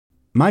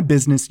My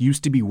business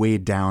used to be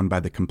weighed down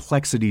by the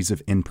complexities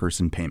of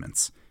in-person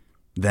payments.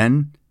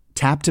 Then,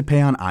 Tap to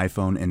Pay on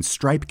iPhone and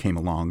Stripe came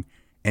along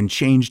and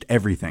changed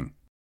everything.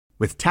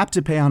 With Tap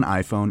to Pay on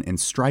iPhone and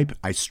Stripe,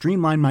 I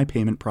streamlined my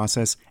payment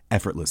process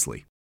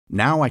effortlessly.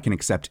 Now I can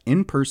accept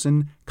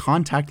in-person,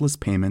 contactless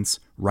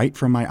payments right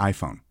from my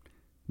iPhone.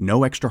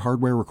 No extra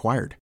hardware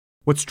required.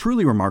 What's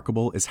truly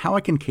remarkable is how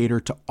I can cater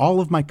to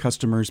all of my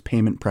customers'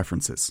 payment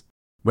preferences.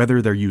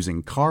 Whether they're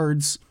using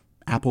cards,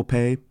 Apple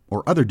Pay,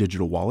 or other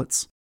digital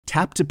wallets,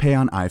 Tap to Pay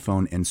on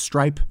iPhone and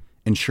Stripe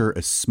ensure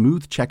a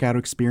smooth checkout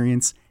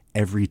experience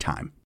every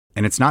time.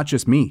 And it's not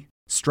just me.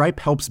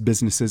 Stripe helps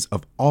businesses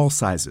of all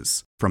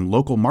sizes, from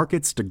local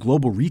markets to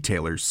global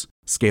retailers,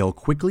 scale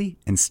quickly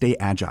and stay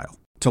agile.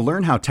 To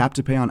learn how Tap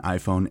to Pay on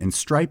iPhone and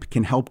Stripe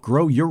can help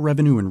grow your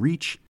revenue and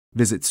reach,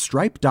 visit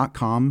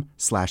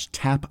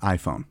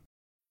stripe.com/tapiphone.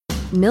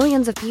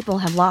 Millions of people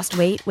have lost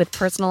weight with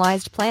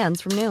personalized plans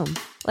from Noom.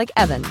 Like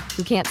Evan,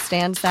 who can't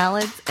stand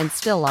salads and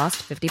still lost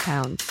 50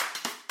 pounds.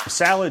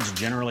 Salads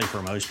generally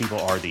for most people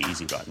are the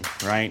easy button,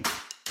 right?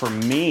 For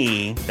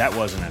me, that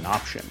wasn't an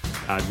option.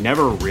 I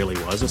never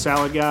really was a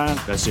salad guy.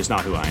 That's just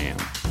not who I am.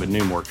 But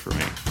Noom worked for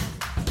me.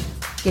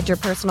 Get your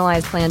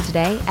personalized plan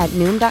today at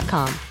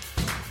Noom.com.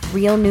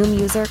 Real Noom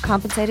user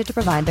compensated to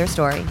provide their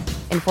story.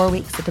 In 4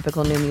 weeks, the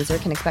typical Noom user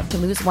can expect to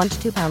lose 1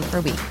 to 2 pounds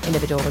per week.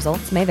 Individual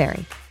results may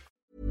vary.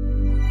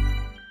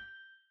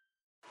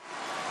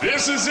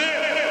 This is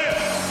it.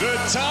 The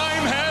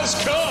time has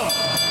come.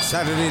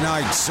 Saturday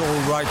night's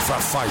all right for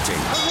fighting.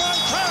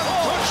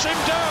 Push him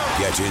down.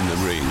 Get in the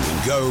ring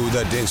and go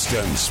the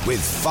distance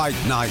with Fight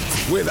Night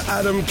with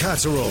Adam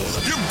Catterall.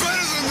 You're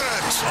better than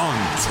that. On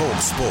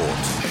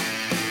TalkSport.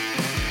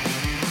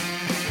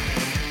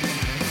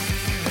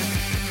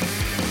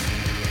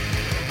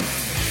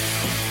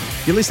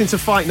 You're listening to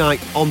Fight Night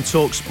on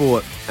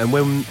TalkSport, and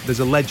when there's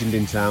a legend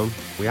in town,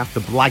 we have to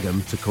blag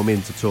him to come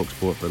into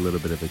TalkSport for a little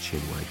bit of a chin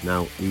wag.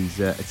 Now, he's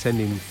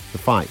attending the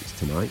fights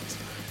tonight,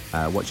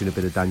 watching a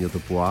bit of Daniel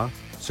Dubois.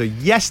 So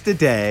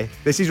yesterday,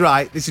 this is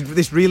right,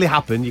 this really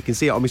happened, you can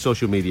see it on my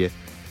social media.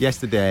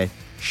 Yesterday,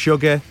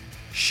 Sugar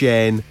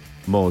Shane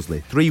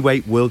Mosley,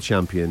 3-weight world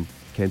champion,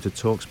 came to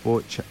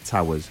TalkSport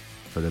Towers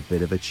for a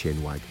bit of a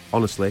chin wag.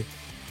 Honestly,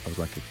 I was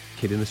like a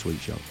kid in a sweet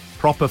shop.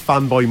 Proper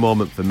fanboy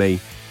moment for me.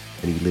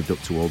 And he lived up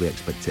to all the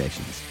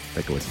expectations.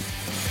 Take a listen.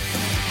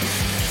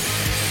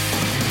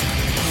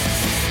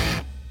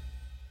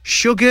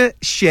 Sugar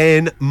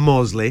Shane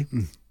Mosley,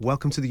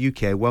 welcome to the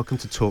UK. Welcome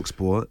to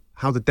TalkSport.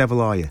 How the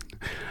devil are you?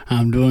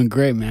 I'm doing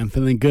great, man.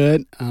 Feeling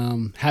good.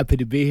 Happy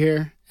to be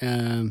here.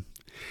 I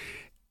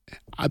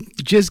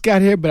just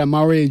got here, but I'm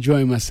already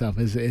enjoying myself.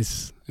 This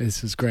is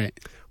great.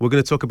 We're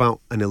going to talk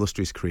about an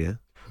illustrious career.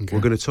 Okay.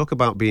 We're going to talk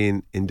about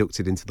being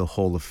inducted into the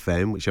Hall of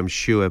Fame, which I'm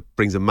sure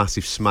brings a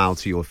massive smile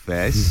to your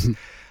face.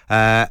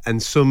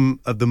 And some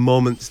of the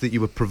moments that you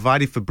were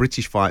provided for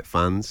British fight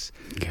fans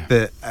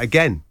that,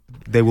 again,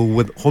 they will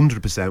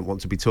 100%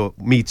 want to be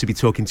me to be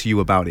talking to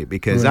you about it,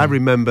 because I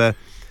remember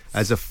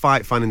as a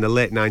fight fan in the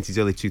late 90s,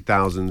 early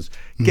 2000s,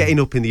 getting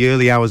up in the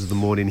early hours of the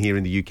morning here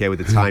in the UK with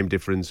the time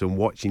difference and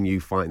watching you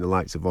fighting the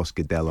likes of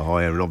Oscar De La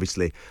Hoya and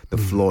obviously the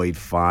Floyd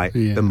fight,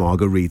 the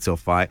Margarito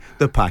fight,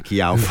 the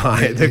Pacquiao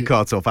fight, the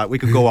Cotto fight. We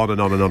could go on and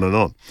on and on and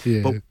on.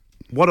 Yeah. But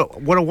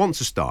what I want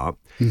to start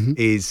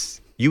is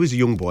you as a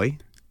young boy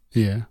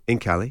in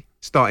Cali,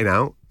 starting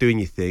out, doing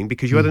your thing,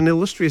 because you had an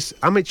illustrious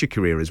amateur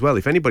career as well.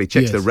 If anybody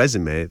checks the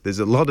resume, there's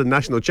a lot of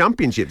national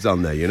championships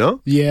on there, you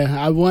know? Yeah,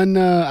 I won.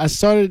 I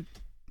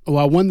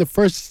won the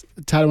first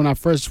title when I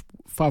first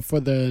fought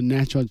for the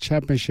national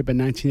championship in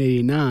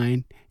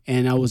 1989,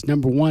 and I was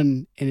number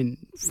one in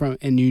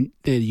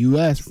the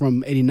U.S.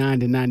 from 89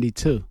 to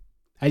 92.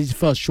 I just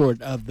fell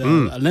short of the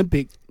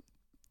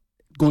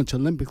going to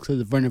Olympics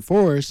because of Vernon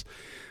Forrest,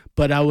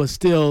 but I was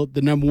still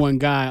the number one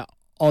guy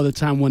all the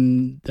time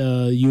when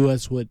the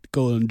U.S. would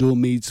go on dual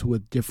meets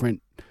with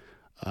different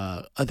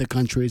other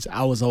countries.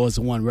 I was always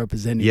the one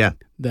representing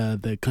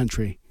the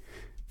country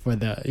for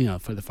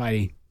the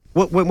fighting.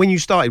 When you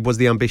started, was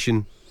the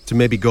ambition to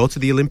maybe go to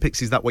the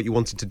Olympics? Is that what you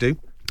wanted to do?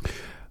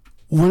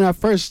 When I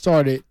first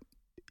started,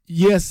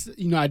 yes,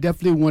 I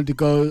definitely wanted to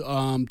go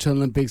to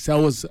Olympics. That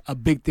was a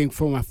big thing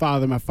for my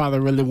father. My father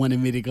really wanted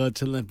me to go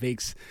to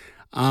Olympics.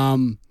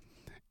 But,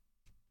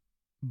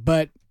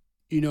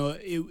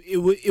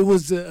 it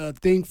was a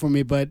thing for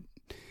me. But,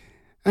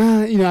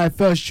 I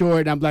fell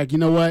short. I'm like, you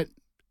know what?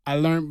 I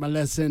learned my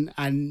lesson.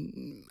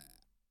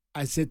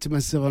 I said to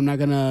myself, I'm not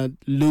going to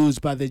lose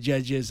by the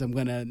judges. I'm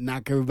going to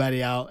knock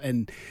everybody out.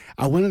 And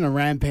I went on a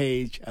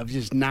rampage of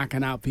just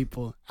knocking out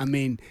people. I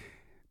mean,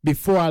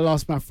 before I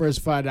lost my first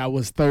fight, I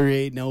was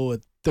 38-0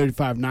 with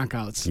 35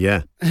 knockouts.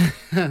 Yeah.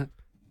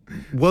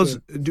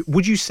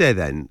 Would you say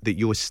then that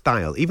your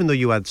style, even though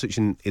you had such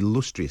an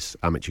illustrious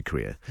amateur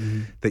career,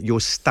 that your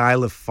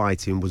style of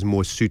fighting was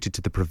more suited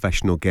to the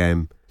professional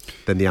game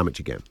than the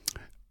amateur game?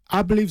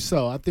 I believe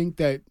so. I think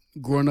that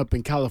growing up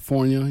in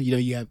California,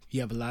 you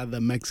have a lot of the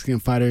Mexican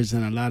fighters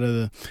and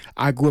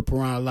I grew up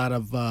around a lot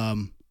of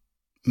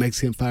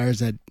Mexican fighters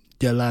that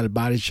did a lot of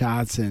body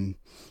shots, and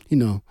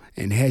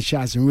and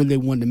headshots, and really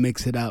wanted to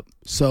mix it up.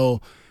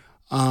 So,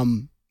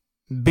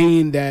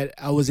 being that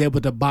I was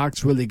able to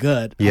box really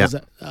good, I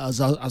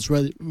was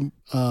really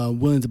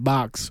willing to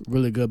box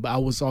really good, but I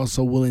was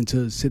also willing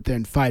to sit there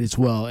and fight as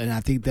well. And I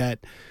think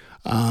that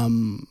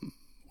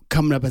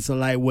coming up as a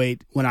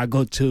lightweight, when I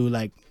go to,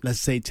 like, let's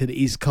say to the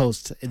East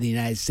Coast in the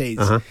United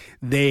States,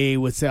 they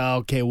would say,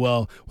 okay,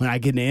 well, when I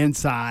get in the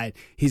inside,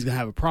 he's going to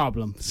have a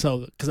problem.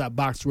 So, because I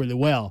boxed really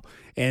well.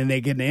 And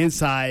they get in the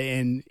inside,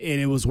 and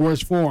it was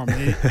worse for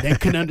them. They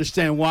couldn't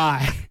understand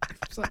why.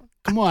 So,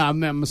 come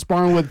on, I'm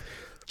sparring with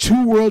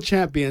 2 world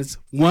champions.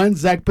 One,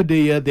 Zach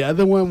Padilla. The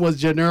other one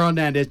was Janero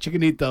Hernandez,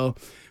 Chicanito.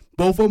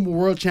 Both of them were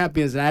world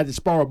champions, and I had to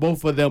spar with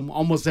both of them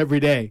almost every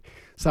day.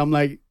 So I'm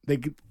like,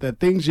 the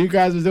things you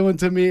guys are doing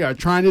to me or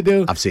trying to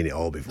do. I've seen it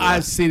all before.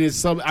 I've seen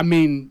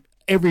it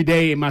every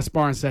day in my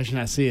sparring session,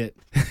 I see it.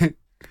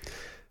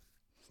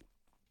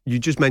 You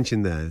just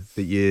mentioned there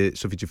that you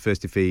suffered your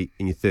first defeat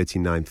in your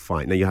 39th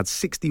fight. Now, you had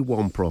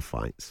 61 pro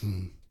fights.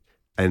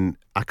 And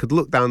I could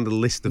look down the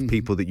list of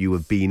people that you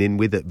have been in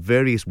with at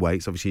various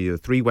weights. Obviously, you're a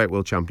 3-weight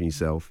world champion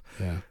yourself.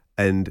 Yeah.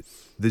 And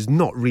there's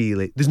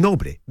nobody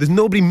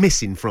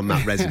missing from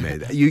that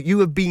resume. You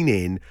have been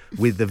in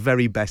with the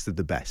very best of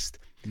the best.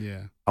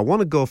 Yeah. I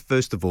want to go,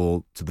 first of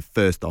all, to the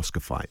first Oscar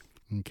fight.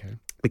 Okay.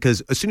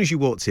 Because as soon as you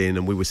walked in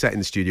and we were setting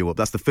the studio up,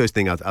 that's the first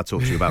thing I talked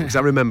to you about. Because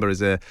I remember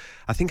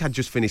I think I'd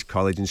just finished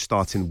college and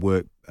starting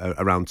work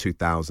around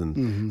 2000.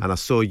 And I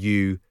saw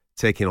you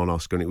taking on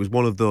Oscar, and it was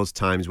one of those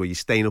times where you're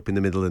staying up in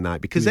the middle of the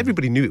night because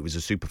everybody knew it was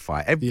a super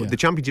fight. The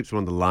championships were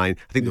on the line.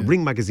 I think the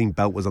Ring Magazine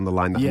belt was on the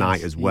line that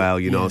night as well,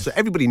 So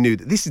everybody knew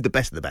that this is the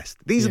best of the best.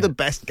 These are the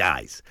best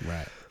guys.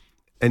 Right.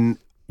 And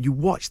you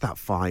watched that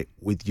fight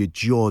with your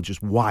jaw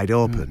just wide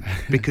open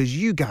because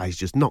you guys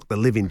just knocked the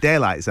living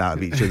daylights out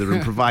of each other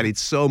and provided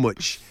so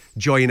much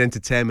joy and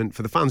entertainment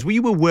for the fans. Were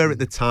you aware at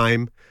the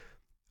time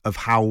of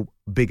how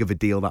big of a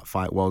deal that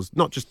fight was?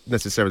 Not just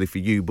necessarily for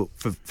you, but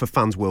for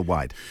fans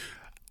worldwide.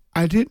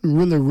 I didn't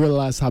really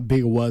realize how big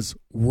it was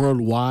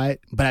worldwide,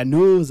 but I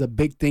knew it was a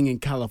big thing in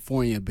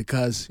California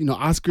because,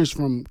 Oscar's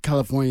from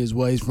California as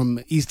well. He's from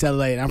East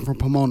LA, and I'm from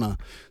Pomona.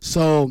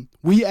 So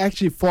we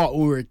actually fought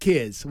when we were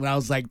kids, when I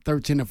was like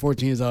 13 or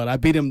 14 years old. I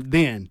beat him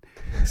then.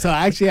 So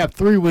I actually have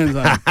 3 wins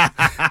on him.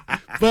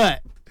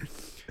 But,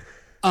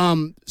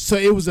 so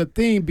it was a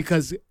thing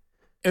because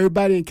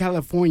everybody in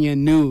California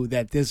knew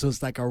that this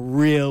was like a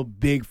real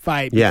big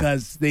fight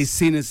because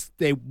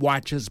they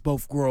watch us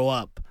both grow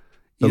up.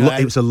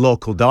 It was a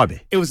local derby.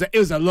 It was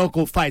a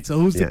local fight. So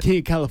who's the king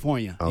of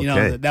California?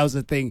 Okay. That was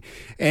the thing.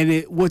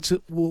 And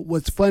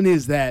what's funny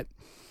is that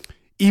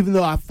even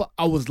though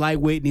I was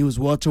lightweight and he was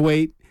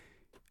welterweight,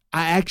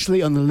 I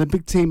actually on the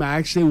Olympic team I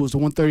actually was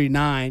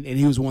 139 and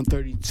he was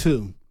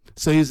 132.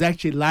 So he was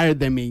actually lighter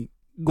than me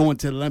going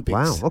to the Olympics.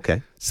 Wow.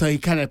 Okay. So he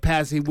kind of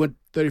passed. He went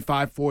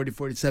 35, 40,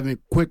 47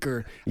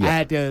 quicker.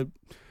 Yeah.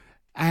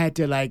 I had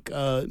to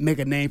make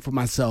a name for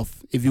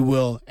myself, if you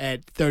will,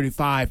 at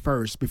 35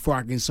 first before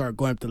I can start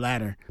going up the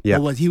ladder. Yeah.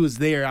 But when he was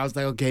there, I was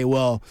like, okay,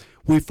 well,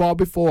 we fought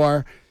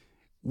before.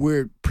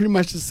 We're pretty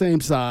much the same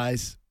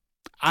size.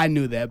 I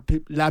knew that.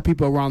 A lot of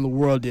people around the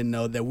world didn't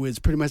know that we was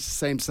pretty much the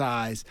same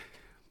size.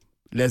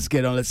 Let's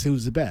get on. Let's see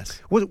who's the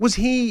best. Was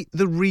he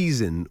the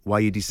reason why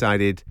you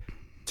decided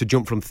to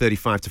jump from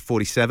 35 to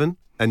 47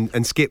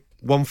 and skip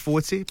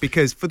 140?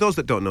 Because for those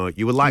that don't know,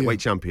 you were lightweight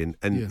champion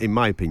and, in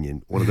my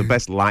opinion, one of the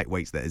best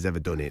lightweights that has ever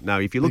done it. Now,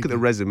 if you look at the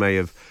resume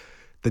of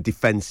the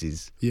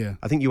defences,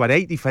 I think you had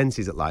 8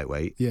 defences at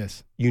lightweight.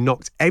 Yes. You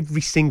knocked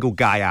every single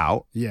guy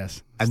out.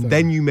 Yes. And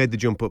then you made the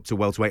jump up to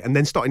welterweight and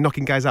then started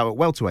knocking guys out at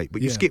welterweight.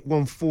 But you skipped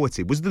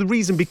 140. Was the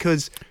reason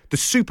because the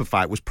super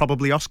fight was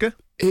probably Oscar?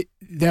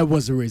 That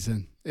was the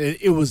reason.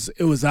 It was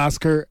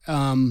Oscar.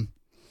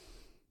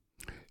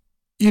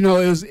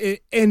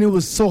 It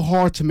was so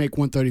hard to make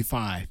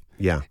 135.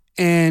 Yeah.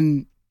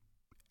 And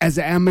as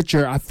an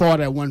amateur, I fought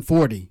at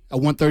 140, at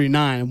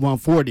 139, and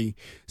 140.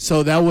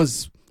 So that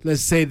was,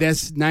 let's say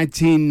that's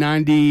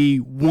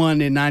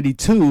 1991 and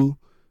 92.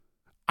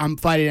 I'm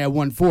fighting at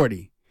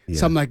 140. Yeah.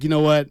 So I'm like, you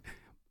know what?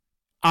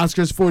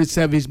 Oscar's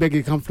 47. He's making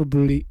it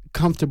comfortably.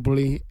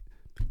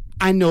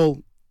 I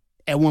know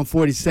at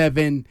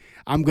 147,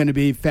 I'm going to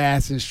be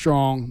fast and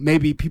strong.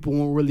 Maybe people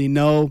won't really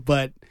know,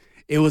 but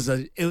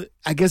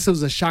I guess it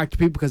was a shock to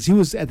people because he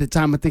was, at the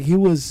time, I think he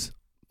was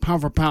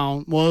pound for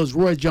pound. Well, it was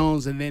Roy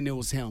Jones, and then it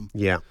was him.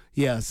 Yeah.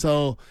 Yeah,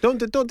 so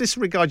don't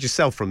disregard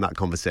yourself from that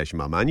conversation,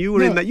 my man. You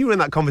were in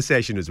that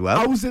conversation as well.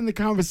 I was in the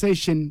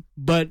conversation,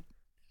 but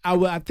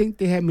I think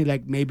they had me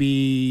like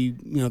maybe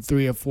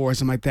 3 or 4 or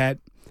something like that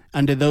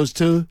under those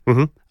two.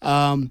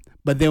 Mm-hmm.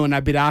 But then when I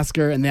beat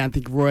Oscar, and then I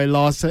think Roy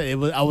lost it,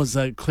 I was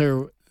a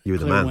clear. You were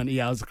the man. Winner.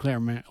 Yeah, I was a clear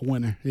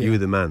winner. Yeah. You were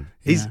the man.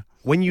 Yeah.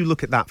 When you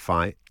look at that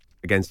fight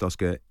against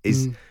Oscar,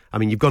 I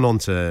mean, you've gone on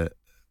to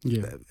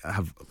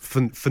have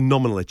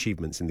phenomenal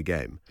achievements in the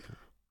game.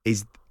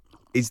 Is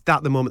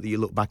that the moment that you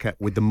look back at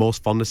with the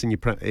most fondness in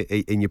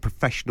your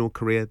professional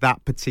career?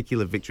 That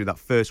particular victory, that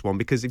first one,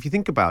 because if you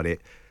think about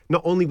it,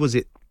 not only was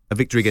it a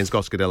victory against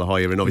Oscar De La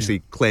Hoya and obviously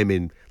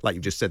claiming, like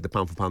you just said, the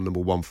pound-for-pound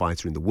 #1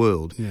 fighter in the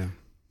world. Yeah.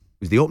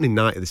 It was the opening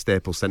night of the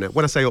Staples Center.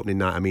 When I say opening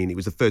night, I mean it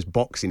was the first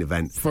boxing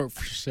event. For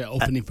sure,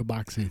 opening for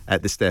boxing.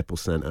 At the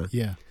Staples Center.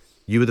 Yeah.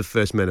 You were the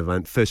first man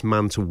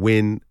to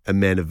win a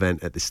main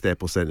event at the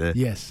Staples Center.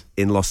 Yes.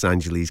 In Los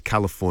Angeles,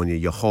 California,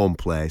 your home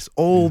place.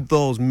 All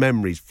those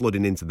memories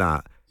flooding into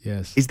that.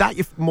 Yes. Is that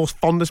your most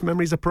fondest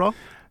memory as a pro?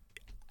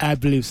 I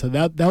believe so.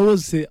 That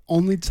was the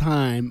only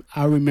time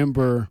I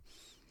remember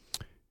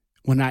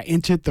when I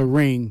entered the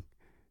ring,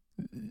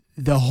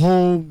 the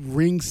whole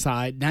ring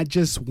side, not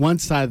just one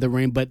side of the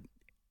ring, but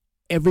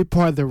every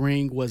part of the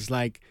ring was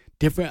like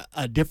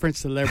a different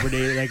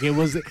celebrity. Like it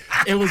was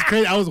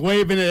crazy. I was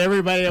waving at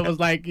everybody. It was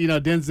like,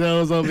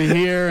 Denzel's over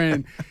here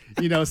and,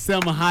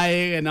 Selma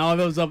Hayek and all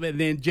those over, and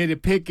then Jada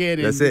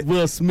Pinkett and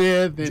Will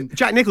Smith and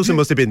Jack Nicholson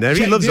must have been there.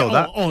 He loves all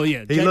that. Oh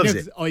yeah, he loves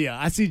it. Oh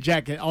yeah, I see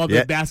Jack at all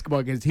the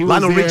basketball games.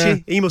 Lionel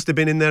Richie, he must have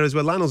been in there as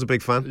well. Lionel's a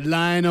big fan.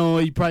 Lionel,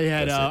 you probably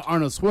had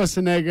Arnold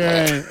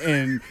Schwarzenegger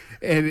and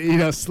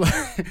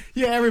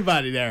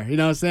everybody there. You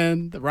know what I'm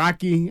saying? The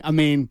Rocky. I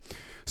mean,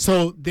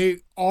 so they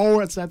all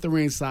were at the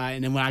ringside,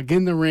 and then when I get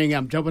in the ring,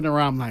 I'm jumping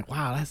around. I'm like,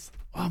 wow, that's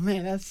I'm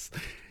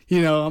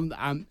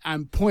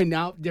pointing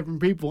out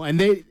different people,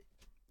 and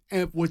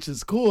which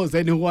is cool, is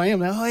they knew who I am.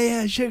 Like, oh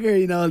yeah,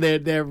 Sugar.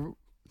 They're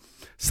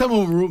some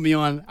of them root me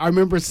on. I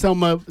remember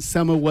Selma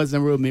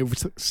wasn't rooting me.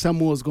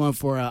 Selma was going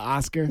for an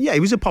Oscar. Yeah, he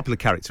was a popular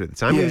character at the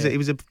time. Yeah. He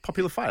was a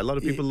popular fighter. A lot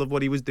of people love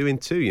what he was doing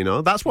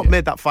too. That's what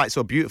made that fight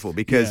so beautiful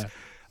because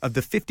of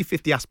the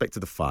 50-50 aspect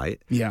of the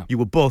fight. Yeah, you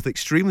were both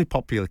extremely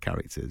popular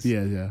characters.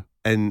 Yeah.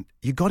 And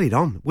you got it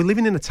on. We're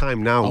living in a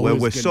time now where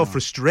we're so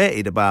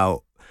frustrated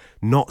about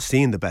not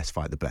seeing the best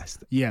fight the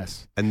best.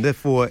 Yes. And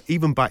therefore,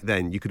 even back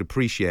then, you could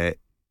appreciate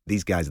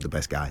these guys are the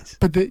best guys.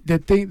 But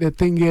the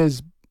thing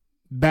is,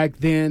 back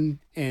then,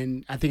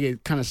 and I think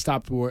it kind of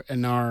stopped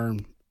in our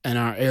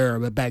era,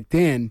 but back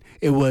then,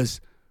 it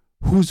was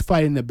who's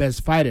fighting the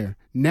best fighter.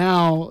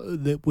 Now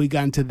that we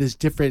got into this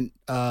different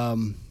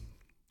era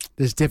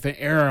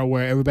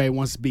where everybody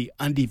wants to be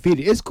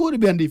undefeated. It's cool to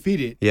be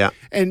undefeated. Yeah.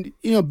 And,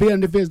 be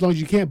undefeated as long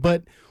as you can.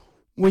 But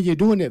when you're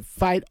doing it,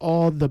 fight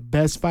all the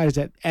best fighters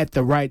at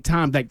the right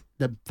time, like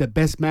the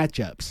best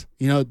matchups.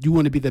 You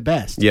want to be the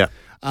best. Yeah.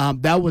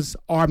 That was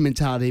our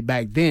mentality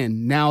back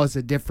then. Now it's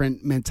a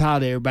different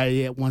mentality.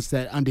 Everybody wants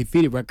that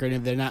undefeated record. And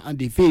if they're not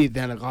undefeated,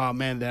 they're like, oh,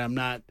 man, then I'm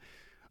not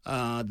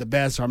the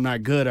best or I'm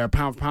not good or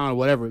pound for pound or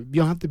whatever. You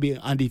don't have to be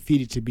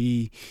undefeated to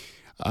be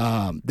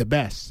the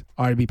best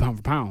or to be pound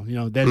for pound.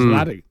 There's a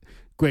lot of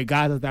great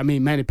guys. I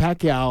mean, Manny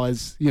Pacquiao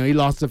is, he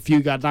lost a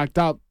few, got knocked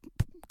out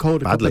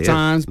cold badly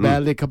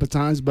a couple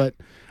times. But,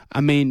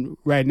 I mean,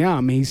 right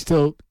now, he's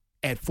still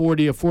at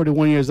 40 or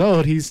 41 years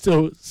old. He's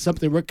still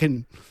something to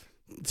reckon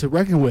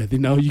with.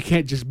 You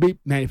can't just beat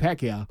Manny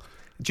Pacquiao.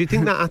 Do you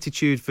think that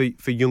attitude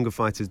for younger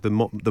fighters, the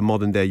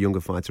modern day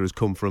younger fighter, has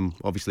come from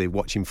obviously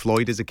watching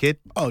Floyd as a kid?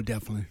 Oh,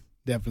 definitely.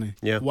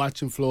 Yeah,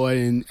 watching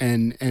Floyd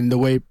and the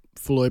way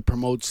Floyd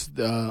promotes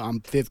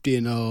I'm 50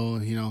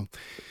 and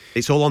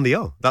it's all on the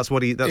O. That's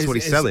what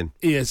he's selling.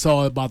 Yeah, it's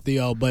all about the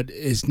O, but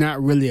it's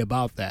not really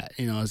about that.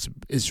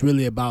 It's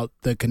really about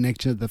the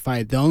connection of the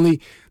fight. The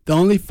only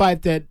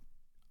fight that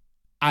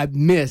I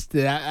missed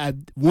that I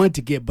wanted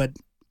to get, but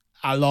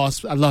I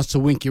lost to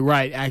Winky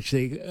Wright.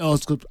 Actually, I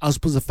was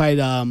supposed to fight.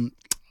 I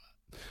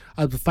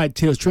was to fight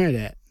Tils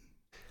Trinidad.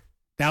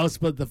 That was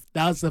the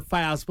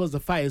fight I was supposed to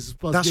fight.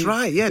 That's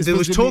right. Yeah, there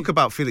was talk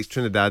about Felix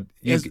Trinidad.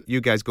 You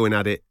guys going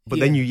at it, but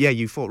then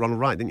you fought Ronald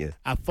Wright, didn't you?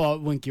 I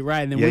fought Winky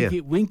Wright, and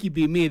then Winky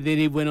beat me. And then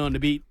he went on to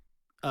beat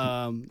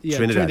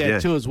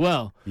Trinidad too as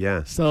well.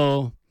 Yeah.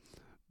 So,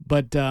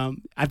 but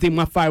I think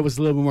my fight was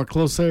a little bit more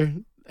closer.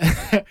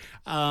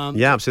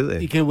 Yeah,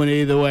 absolutely. You could win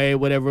either way,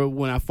 whatever.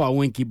 When I fought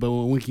Winky, but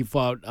when Winky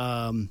fought,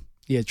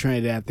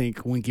 Trinidad, I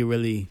think Winky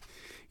really,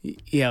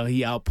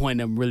 he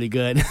outpointed him really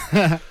good.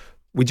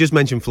 We just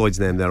mentioned Floyd's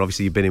name there.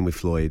 Obviously, you've been in with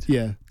Floyd.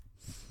 Yeah.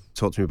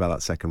 Talk to me about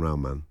that second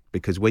round, man.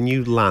 Because when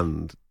you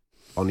land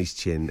on his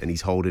chin and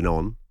he's holding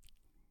on,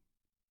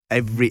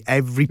 every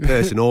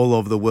person all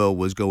over the world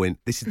was going,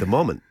 "This is the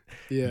moment.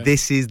 Yeah.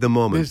 This is the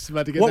moment." This is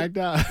about to get knocked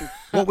out.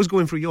 What was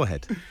going through your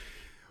head?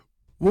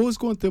 What was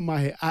going through my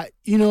head?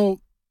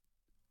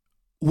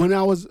 When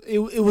I was,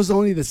 it was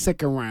only the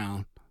second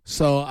round.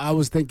 So I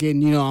was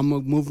thinking, I'm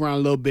going to move around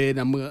a little bit.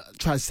 I'm going to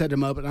try to set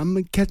him up, and I'm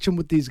going to catch him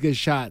with these good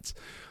shots.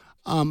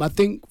 I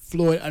think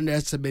Floyd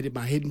underestimated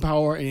my hitting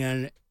power,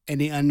 and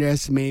he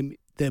underestimated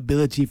the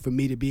ability for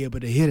me to be able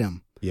to hit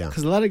him. Yeah.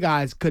 Because a lot of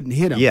guys couldn't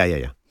hit him.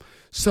 Yeah.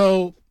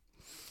 So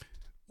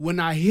when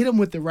I hit him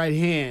with the right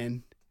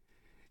hand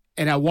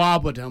and I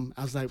wobbled him,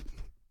 I was like,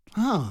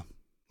 I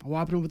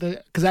wobbled him with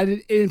it. Because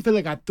it didn't feel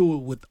like I threw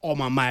it with all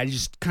my might. I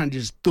just kind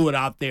of threw it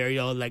out there,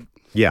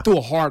 threw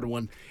a hard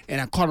one. And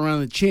I caught him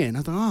around the chin.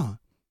 I thought,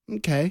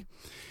 okay.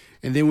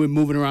 And then we're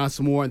moving around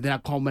some more, and then I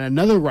caught him with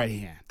another right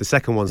hand. The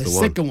second one's the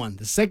one.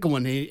 The second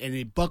one, and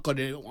he buckled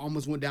it,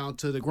 almost went down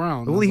to the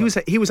ground. Well,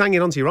 he was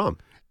hanging onto your arm.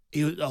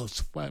 He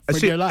was for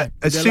dear life.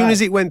 As soon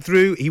as it went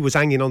through, he was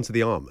hanging onto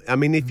the arm. I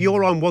mean, if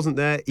your arm wasn't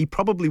there, he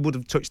probably would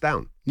have touched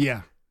down.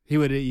 Yeah, he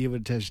would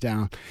have touched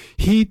down.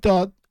 He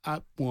thought,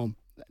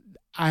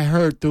 I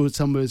heard through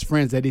some of his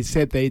friends that he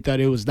said that he thought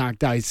it was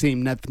knocked out. He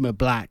seen nothing but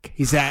black.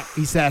 He said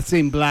I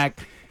seen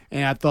black,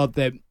 and I thought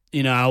that,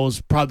 I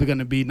was probably going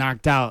to be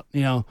knocked out,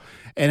 And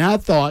I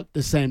thought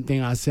the same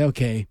thing. I said,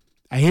 okay.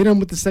 I hit him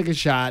with the second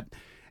shot,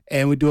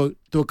 and we do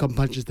a couple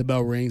punches. The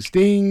bell rings.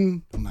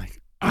 Ding. I'm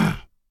like,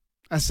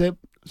 I said,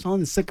 it's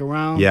only the second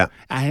round. Yeah.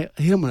 I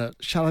hit him with a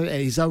shot, and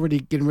he's already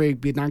getting ready to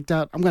be knocked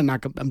out. I'm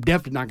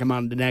definitely knocking him out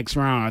in the next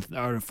round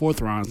or the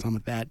fourth round or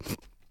something like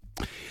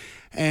that.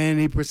 And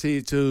he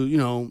proceeded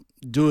to,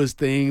 do his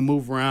thing,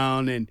 move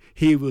around, and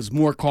he was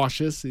more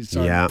cautious. He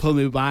started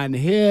pulling me behind the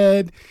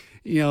head,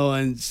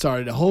 and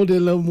started to hold it a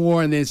little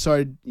more, and then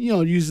started,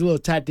 using little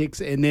tactics,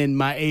 and then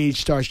my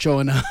age started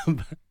showing up.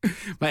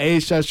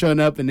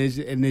 And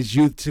his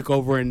youth took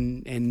over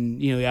and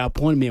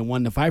outpointed me and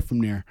won the fight from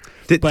there.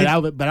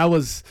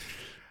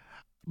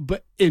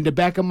 But in the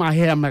back of my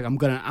head, I'm like, I'm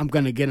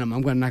gonna get him.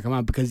 I'm gonna knock him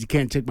out because he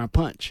can't take my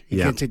punch. He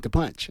can't take the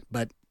punch.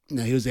 But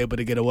he was able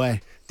to get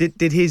away.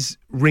 Did his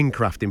ring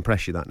craft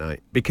impress you that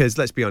night? Because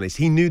let's be honest,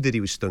 he knew that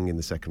he was stung in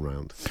the second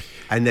round,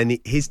 and then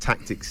his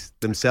tactics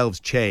themselves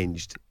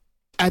changed.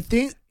 I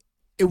think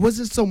it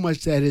wasn't so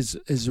much that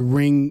his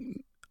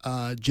ring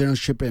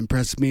generalship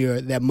impressed me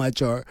or that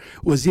much, or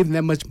was even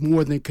that much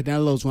more than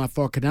Canelo's when I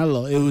fought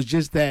Canelo. It was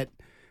just that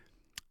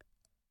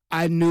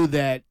I knew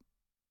that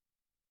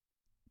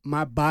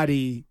my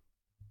body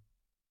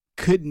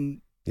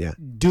couldn't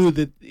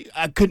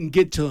I couldn't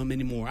get to him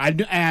anymore.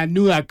 I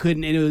knew I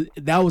couldn't, and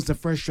that was the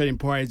frustrating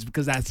part. Is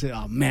because I said,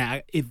 "Oh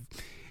man,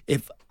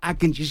 if I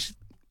can just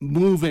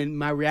move and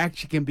my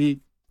reaction can be."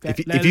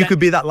 If you could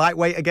be that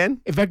lightweight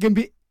again, if I can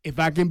be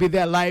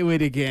that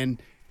lightweight again,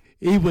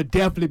 he would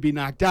definitely be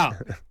knocked out.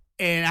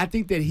 And I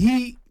think that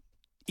he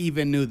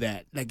even knew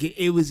that. Like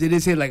it was in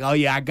his head, like, "Oh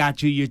yeah, I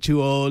got you. You're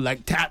too old."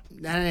 Like tap,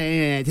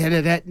 like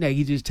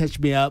he just touched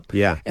me up.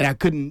 Yeah, and I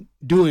couldn't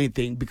do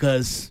anything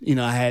because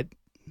I had.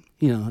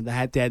 I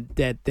had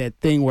that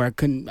thing where I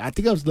couldn't. I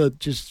think I was a little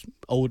just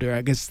older.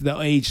 I guess the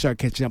age started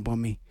catching up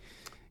on me.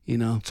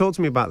 Talk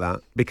to me about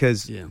that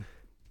because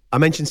I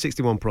mentioned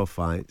 61 pro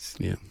fights.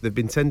 Yeah, there've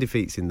been 10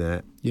 defeats in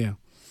there. Yeah,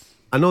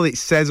 I know it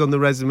says on the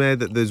resume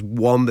that there's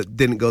one that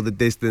didn't go the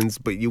distance,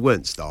 but you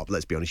weren't stopped.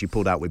 Let's be honest. You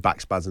pulled out with back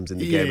spasms in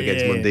the game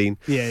against Mundine.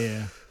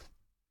 Yeah.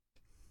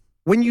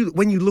 When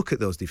you look at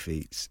those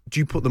defeats, do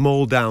you put them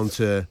all down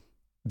to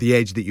the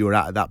age that you were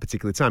at that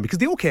particular time? Because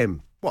they all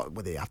came. What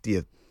were they after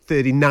your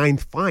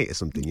 39th fight or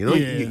something,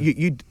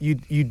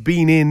 You'd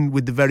been in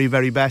with the very,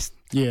 very best.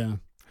 Yeah.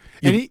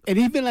 And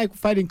even like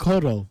fighting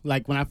Cotto,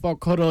 like when I fought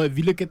Cotto, if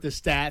you look at the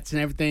stats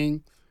and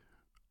everything,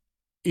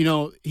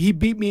 he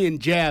beat me in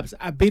jabs.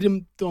 I beat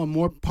him throwing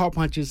more power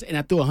punches, and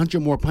I threw 100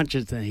 more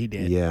punches than he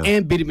did. Yeah.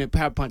 And beat him in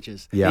power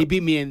punches. Yeah. He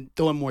beat me in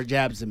throwing more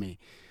jabs than me.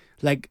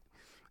 Like,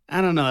 I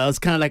don't know. It was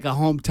kind of like a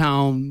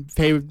hometown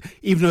favorite,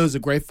 even though it was a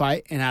great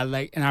fight, and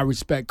I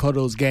respect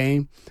Cotto's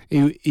game.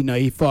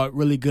 He fought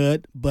really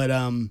good, but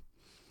and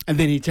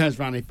then he turns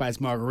around and he fights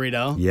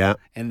Margarito. Yeah.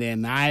 And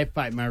then I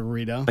fight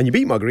Margarito. And you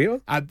beat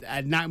Margarito?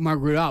 I knocked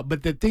Margarito out.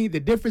 But the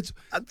difference...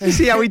 Did you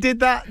see how he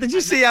did that? Did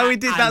you see how he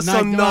did that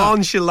so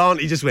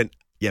nonchalant? He just went,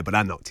 yeah, but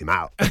I knocked him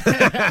out.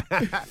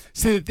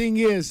 See, the thing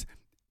is,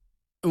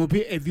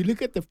 if you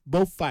look at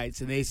both fights,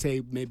 and they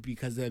say maybe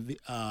because of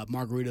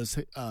Margarito's...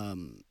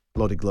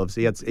 bloody gloves.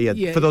 He had.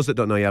 For those that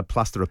don't know, he had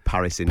plaster of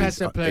Paris in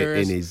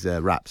his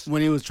wraps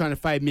when he was trying to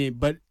fight me.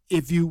 But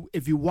if you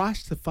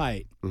watch the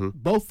fight,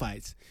 both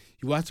fights,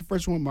 you watch the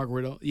first one,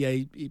 Margarito. Yeah,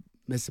 he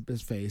messed up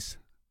his face.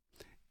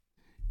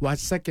 Watch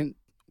the second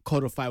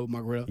Cotto fight with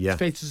Margarito. Yeah, his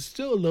face is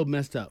still a little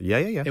messed up. Yeah.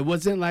 It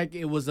wasn't like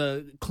it was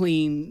a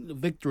clean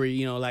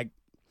victory. Like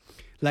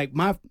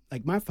my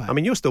fight. I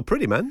mean, you're still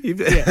pretty, man.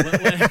 When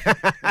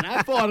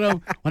I fought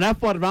him, I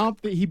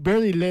don't think he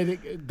barely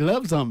let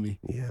gloves on me.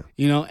 Yeah.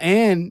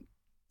 And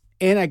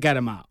I got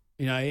him out.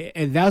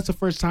 And that's the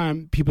first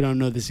time, people don't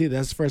know this either,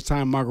 that's the first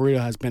time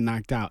Margarito has been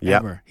knocked out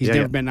ever. He's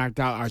never been knocked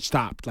out or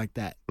stopped like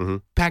that. Mm-hmm.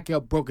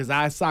 Pacquiao broke his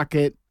eye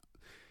socket,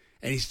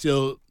 and he's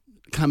still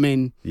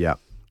coming. Yeah.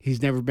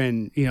 He's never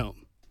been,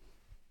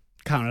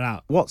 counted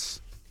out.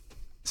 What's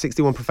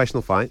 61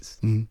 professional fights?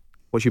 Mm-hmm.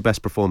 What's your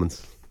best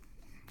performance?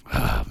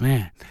 Oh,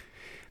 man.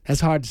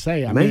 That's hard to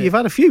say. I mean, you've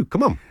had a few.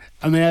 Come on.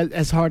 I mean,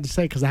 it's hard to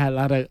say because I had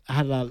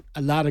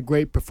a lot of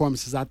great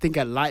performances. I think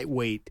at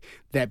lightweight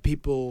that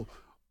people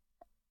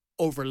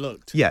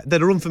overlooked. Yeah,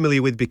 that are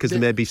unfamiliar with because they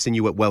maybe seen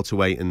you at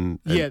welterweight and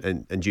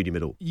junior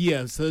middle.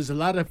 Yeah, so there's a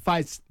lot of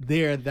fights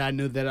there that I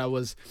knew that I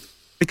was...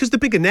 Because the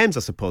bigger names,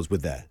 I suppose, were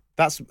there.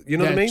 That's, you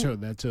know what I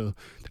mean? That too.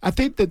 I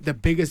think that the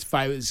biggest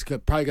fight is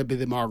probably going to be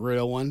the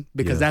Margarito one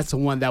because that's the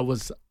one that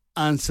was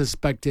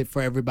unsuspected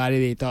for everybody.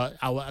 They thought,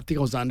 I think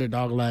I was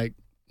underdog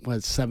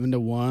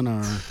 7-1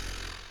 or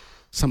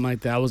something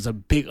like that. I was a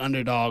big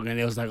underdog, and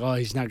it was like, oh,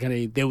 he's not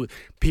going to...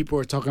 People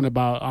were talking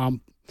about...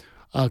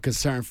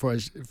 concern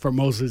for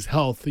Moses'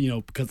 health,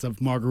 because of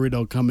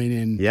Margarito coming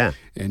in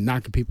and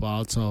knocking people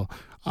out. So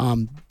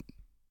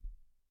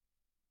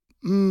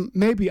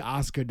Maybe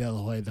Oscar De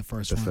La Hoya, the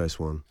first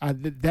one.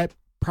 That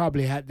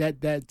probably had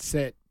that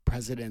set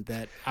precedent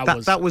that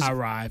I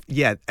arrived.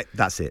 Yeah,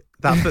 that's it.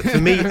 For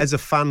me, as a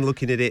fan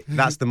looking at it,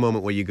 that's the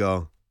moment where you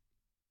go,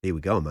 here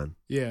we go, man.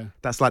 Yeah.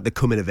 That's like the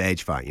coming of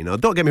age fight, you know.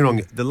 Don't get me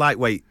wrong, the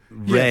lightweight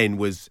reign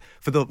was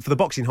for the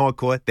boxing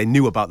hardcore, they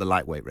knew about the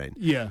lightweight reign.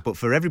 Yeah. But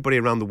for everybody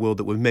around the world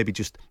that was maybe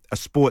just a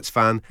sports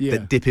fan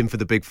that dip in for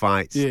the big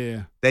fights,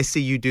 they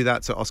see you do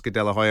that to Oscar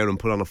De La Hoya and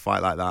put on a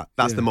fight like that.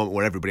 That's the moment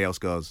where everybody else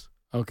goes,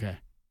 okay,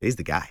 he's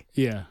the guy.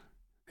 Yeah.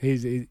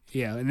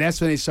 And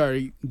that's when they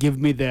started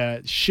giving me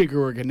the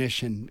Sugar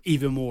recognition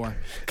even more,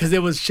 because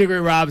it was Sugar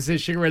Ray Robinson,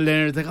 Sugar Ray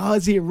Leonard. Like, oh,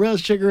 is he a real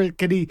Sugar?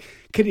 Could he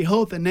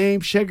hold the name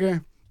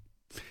Sugar?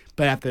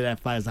 But after that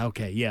fight, I was like,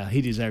 okay, yeah,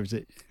 he deserves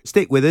it.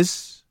 Stick with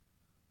us,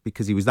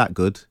 because he was that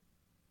good.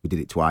 We did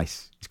it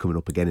twice. He's coming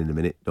up again in a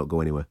minute. Don't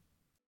go anywhere.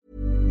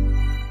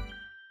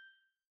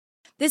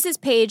 This is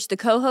Paige, the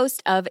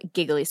co-host of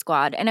Giggly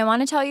Squad, and I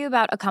want to tell you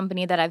about a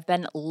company that I've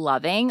been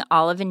loving,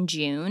 Olive &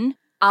 June.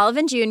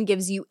 Olive & June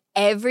gives you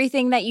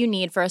everything that you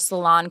need for a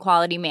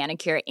salon-quality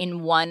manicure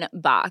in one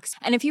box.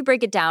 And if you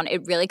break it down,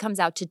 it really comes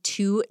out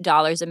to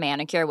 $2 a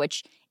manicure,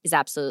 which is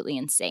absolutely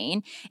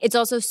insane. It's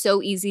also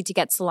so easy to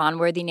get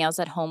salon-worthy nails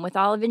at home with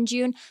Olive &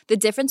 June. The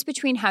difference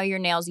between how your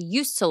nails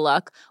used to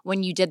look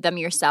when you did them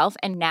yourself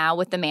and now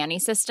with the Mani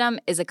system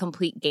is a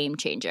complete game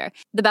changer.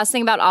 The best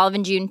thing about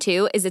Olive & June,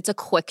 too, is it's a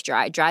quick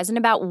dry. It dries in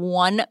about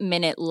 1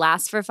 minute,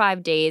 lasts for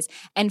 5 days,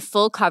 and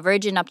full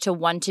coverage in up to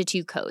 1 to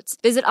 2 coats.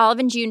 Visit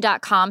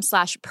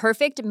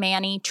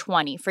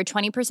oliveandjune.com/perfectmani20 for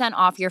 20%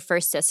 off your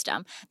first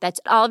system. That's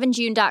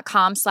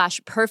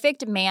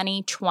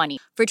oliveandjune.com/perfectmani20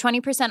 for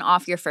 20%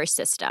 off your first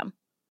system.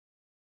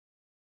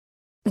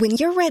 When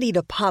you're ready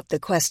to pop the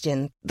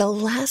question, the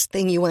last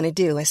thing you want to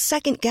do is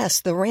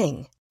second-guess the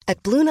ring.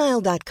 At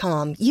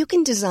BlueNile.com, you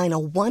can design a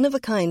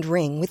one-of-a-kind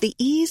ring with the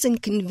ease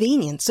and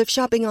convenience of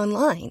shopping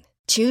online.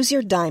 Choose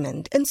your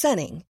diamond and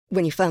setting.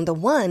 When you find the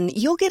one,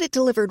 you'll get it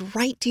delivered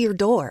right to your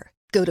door.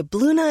 Go to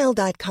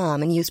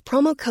BlueNile.com and use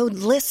promo code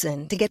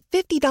LISTEN to get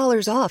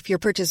 $50 off your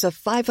purchase of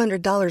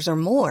 $500 or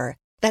more.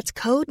 That's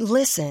code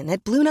LISTEN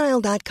at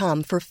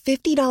BlueNile.com for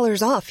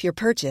 $50 off your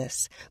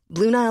purchase.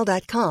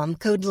 BlueNile.com,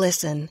 code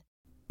LISTEN.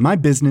 My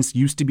business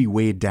used to be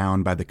weighed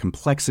down by the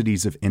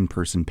complexities of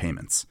in-person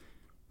payments.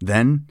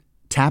 Then,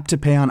 Tap to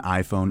Pay on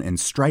iPhone and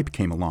Stripe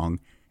came along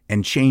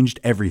and changed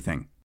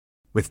everything.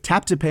 With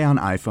Tap to Pay on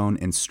iPhone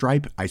and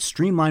Stripe, I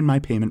streamlined my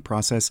payment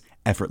process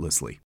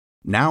effortlessly.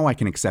 Now I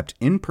can accept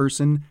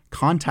in-person,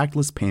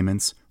 contactless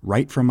payments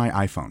right from my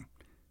iPhone.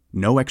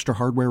 No extra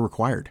hardware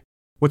required.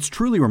 What's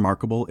truly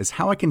remarkable is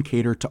how I can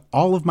cater to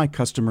all of my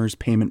customers'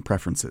 payment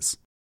preferences.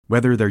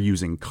 Whether they're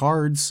using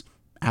cards,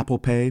 Apple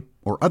Pay,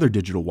 or other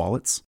digital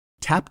wallets,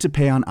 Tap to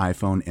Pay on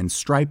iPhone and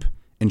Stripe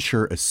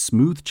ensure a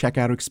smooth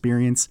checkout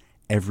experience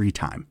every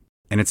time.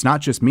 And it's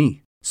not just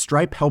me.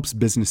 Stripe helps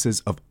businesses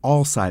of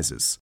all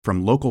sizes,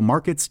 from local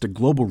markets to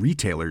global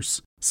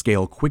retailers,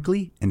 scale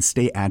quickly and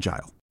stay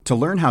agile. To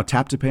learn how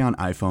Tap to Pay on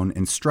iPhone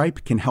and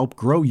Stripe can help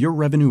grow your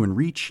revenue and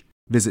reach,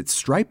 visit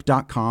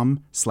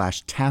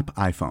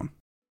stripe.com/tapiphone.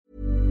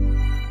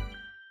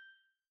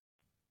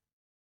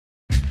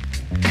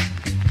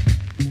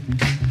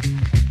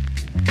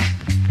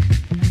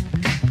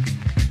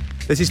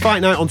 This is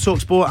Fight Night on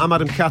TalkSport. I'm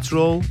Adam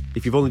Catterall.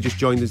 If you've only just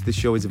joined us, this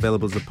show is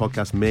available as a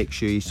podcast. Make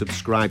sure you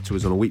subscribe to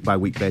us on a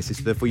week-by-week basis,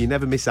 therefore you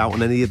never miss out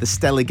on any of the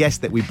stellar guests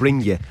that we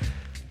bring you.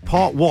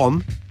 Part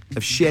 1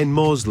 of Shane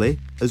Mosley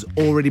has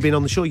already been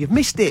on the show. You've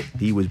missed it.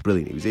 He was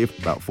brilliant. He was here for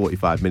about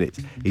 45 minutes.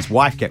 His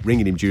wife kept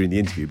ringing him during the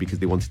interview because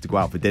they wanted to go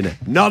out for dinner.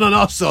 No,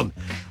 son.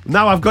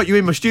 Now I've got you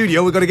in my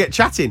studio. We've got to get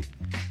chatting.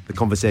 The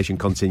conversation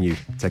continued.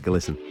 Take a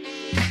listen.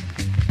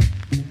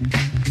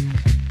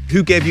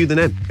 Who gave you the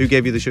name? Who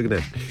gave you the sugar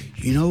name?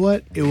 You know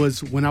what? It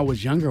was when I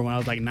was younger, when I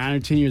was like 9 or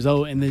 10 years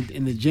old in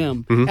the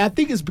gym. Mm-hmm. I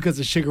think it's because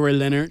of Sugar Ray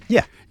Leonard.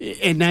 Yeah.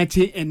 In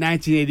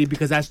 1980,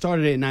 because I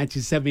started in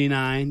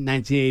 1979,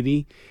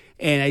 1980,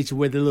 and I used to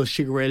wear the little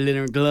Sugar Ray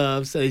Leonard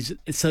gloves. So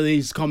they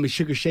used to call me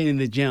Sugar Shane in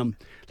the gym.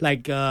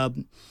 Like, well,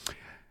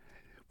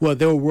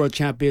 they were world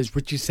champions: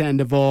 Richie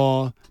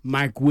Sandoval,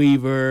 Mike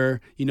Weaver,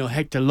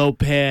 Hector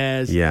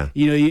Lopez. Yeah.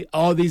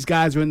 All these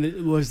guys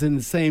was in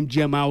the same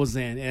gym I was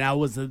in, and I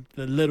was the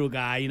little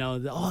guy.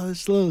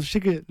 This little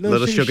Sugar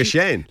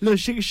Shane. Little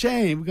Sugar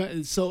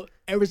Shane. So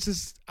ever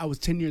since I was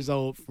 10 years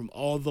old, from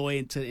all the way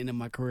into the end of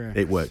my career,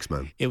 it works,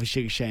 man. It was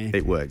Sugar Shane.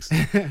 It works.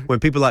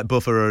 When people like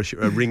Buffer are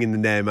ringing the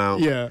name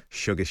out, yeah.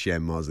 Sugar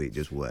Shane Mosley, it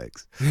just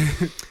works.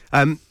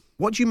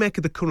 What do you make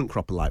of the current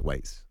crop of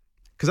lightweights?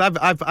 Because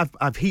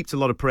I've heaped a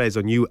lot of praise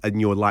on you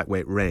and your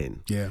lightweight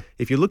reign. Yeah.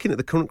 If you're looking at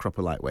the current crop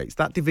of lightweights,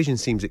 that division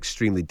seems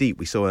extremely deep.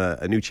 We saw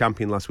a new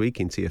champion last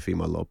week in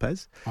Teofimo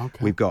Lopez. Okay.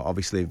 We've got,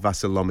 obviously,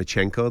 Vasyl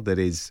Lomachenko, that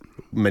is,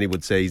 many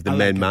would say, is the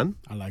main man.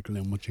 I like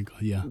Lomachenko,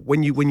 yeah.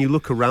 When you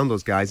look around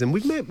those guys, and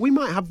we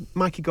might have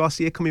Mikey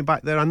Garcia coming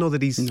back there. I know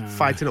that he's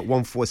fighting at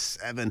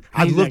 147.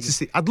 I'd love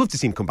to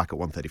see him come back at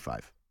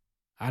 135.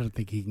 I don't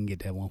think he can get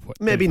that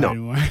 140. Maybe not.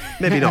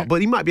 Maybe not.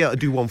 But he might be able to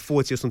do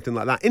 140 or something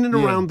like that. In and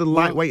around the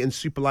lightweight and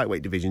super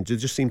lightweight divisions, it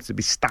just seems to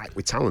be stacked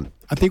with talent.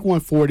 I think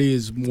 140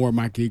 is more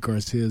Mike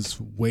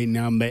Egar's weight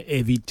now. But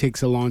if he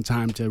takes a long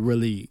time to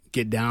really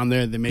get down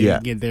there, then maybe he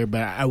can get there.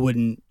 But I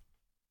wouldn't.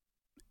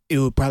 It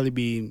would probably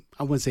be,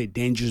 I wouldn't say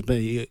dangerous, but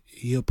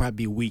he'll probably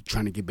be weak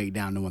trying to get back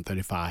down to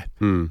 135.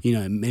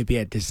 Maybe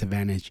at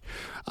disadvantage.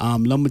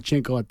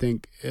 Lomachenko, I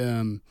think.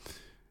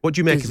 What do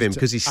you make of him?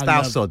 Because his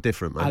style's so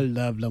different, man. I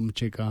love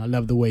Lomachenko. I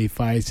love the way he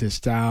fights, his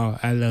style.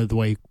 I love the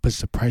way he puts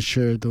the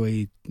pressure, the way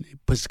he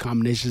puts the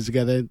combinations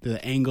together,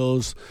 the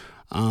angles.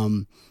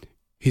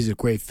 He's a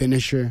great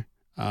finisher.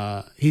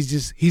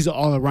 He's an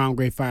all-around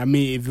great fighter. I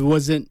mean, if it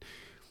wasn't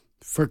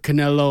for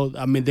Canelo,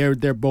 I mean,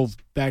 they're both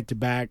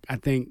back-to-back. I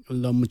think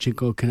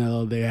Lomachenko,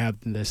 Canelo, they have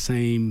the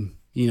same,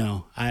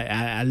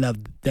 I love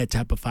that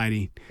type of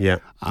fighting. Yeah.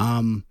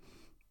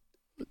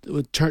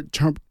 What's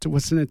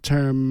in the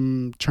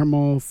term?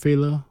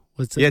 Termofila?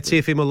 What's it? Yeah,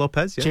 Teofimo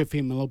Lopez. Yeah.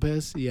 Teofimo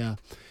Lopez. Yeah,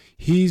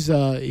 he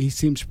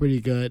seems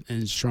pretty good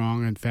and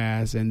strong and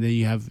fast. And then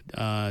you have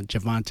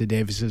Gervonta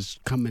Davis is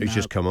coming. Who's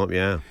just come up,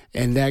 yeah.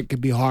 And that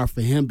could be hard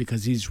for him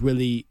because he's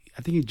really.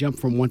 I think he jumped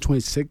from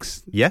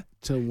 126. Yeah.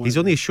 To he's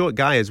only a short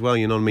guy as well.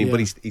 You know what I mean? Yeah.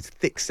 But he's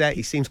thick set.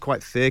 He seems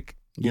quite thick.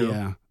 You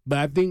know? But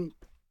I think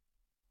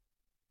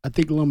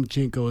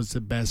Lomachenko is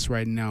the best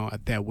right now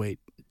at that weight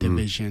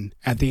division.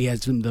 I think he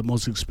has the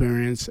most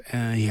experience.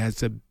 He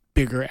has a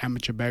bigger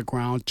amateur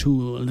background,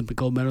 2 Olympic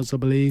gold medals, I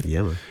believe.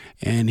 Yeah, man.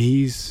 And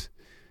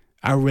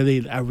I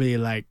really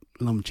like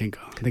Lomachenko.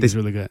 I think he's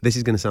really good. This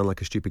is going to sound like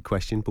a stupid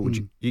question, but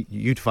would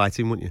you'd fight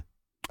him, wouldn't you?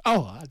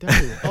 Oh,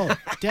 definitely.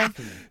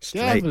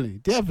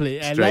 Definitely.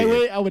 At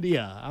lightweight, I would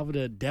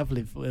have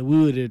definitely. We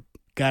would have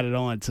got it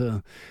on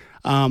too.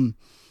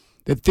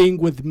 The thing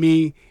with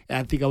me,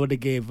 I think I would have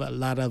gave a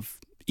lot of.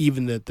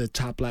 Even the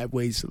top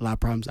lightweights, a lot of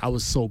problems. I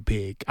was so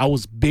big. I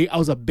was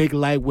a big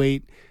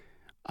lightweight,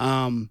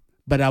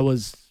 but I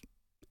was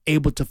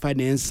able to fight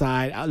the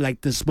inside.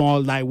 Like the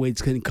small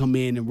lightweights couldn't come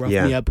in and rough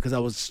me up because I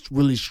was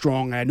really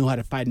strong. I knew how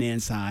to fight the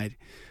inside.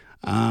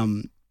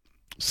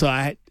 So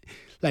I,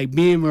 like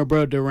me and my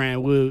brother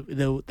Duran,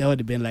 that would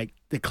have been like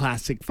the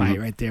classic fight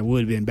right there. We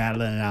would have been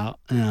battling it out.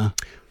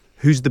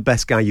 Who's the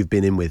best guy you've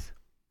been in with?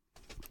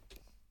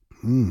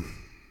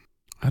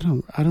 I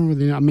don't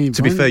really know. I mean,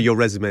 to be fair, your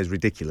resume is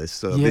ridiculous,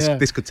 so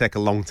this could take a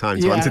long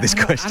time to answer this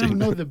question. I don't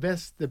know the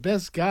best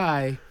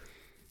guy,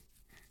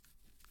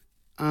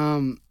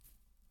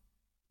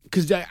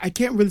 because I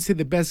can't really say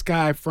the best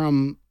guy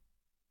from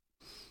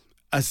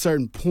a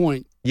certain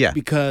point. Yeah,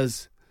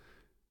 because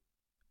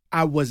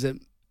I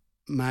wasn't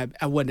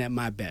at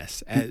my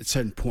best at a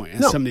certain point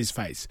in some of these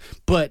fights.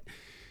 But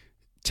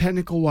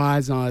technical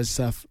wise and all that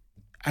stuff,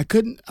 I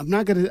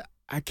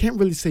can't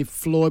really say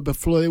Floyd, but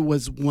Floyd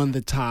was one of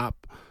the top.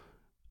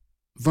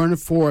 Vernon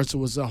Forrest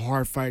was a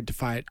hard fight to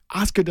fight.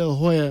 Oscar De La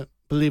Hoya,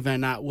 believe it or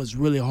not, was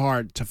really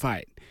hard to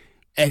fight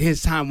at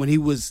his time when he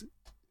was,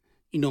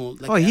 he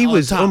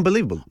was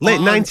unbelievable. Late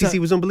 90s, he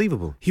was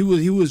unbelievable. He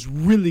was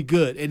really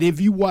good. And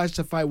if you watch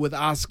the fight with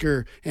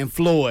Oscar and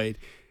Floyd,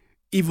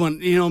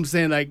 even, you know what I'm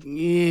saying, like,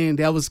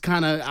 that was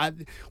kind of,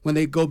 when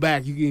they go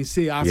back, you can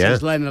see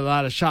Oscar's letting a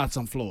lot of shots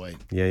on Floyd.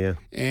 Yeah.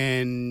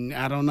 And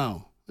I don't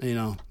know.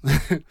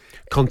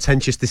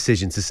 Contentious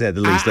decision, to say the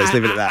least. Let's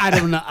leave it at that. I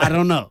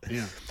don't know.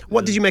 Yeah.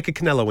 What did you make of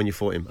Canelo when you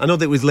fought him? I know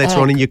that it was later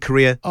on in your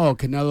career. Oh,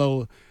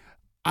 Canelo!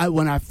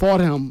 When I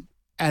fought him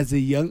as a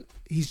young,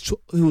 he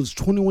was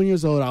 21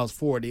 years old. I was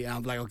 40. And I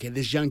was like, okay,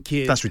 this young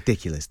kid. That's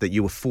ridiculous that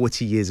you were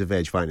 40 years of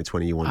age fighting a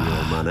 21-year-old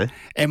man. Eh?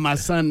 And my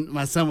son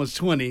was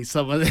 20.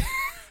 So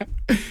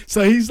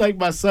he's like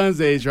my son's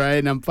age, right?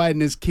 And I'm fighting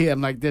this kid.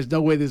 I'm like, there's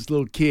no way this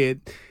little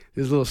kid,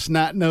 this little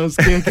snot-nosed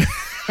kid,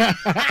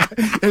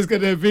 is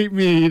gonna beat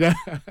me.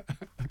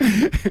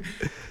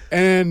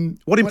 And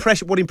what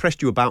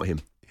impressed you about him?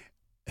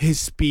 His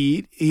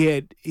speed. He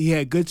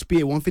had good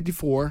speed at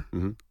 154.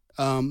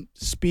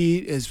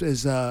 Speed is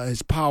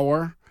his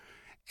power,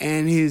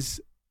 and his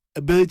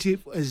ability,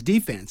 his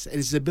defense, and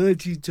his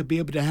ability to be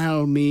able to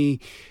handle me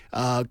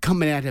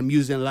coming at him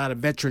using a lot of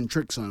veteran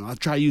tricks on him. I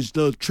try to use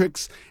those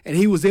tricks, and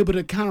he was able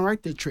to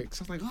counteract the tricks.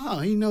 I was like, oh,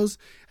 he knows.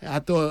 I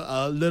throw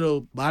a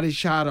little body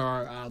shot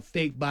or a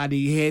fake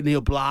body head, and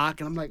he'll block,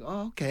 and I'm like,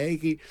 oh,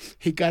 okay,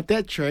 he got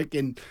that trick,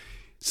 and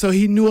so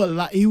he knew a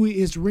lot.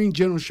 His ring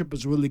generalship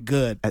was really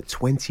good. At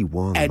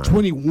 21, At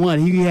 21,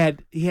 he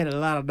had a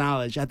lot of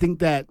knowledge. I think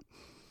that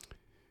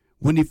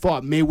when he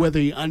fought Mayweather,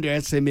 he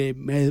underestimated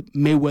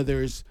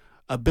Mayweather's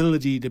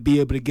ability to be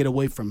able to get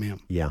away from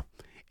him. Yeah.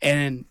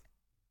 And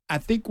I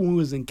think when we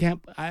was in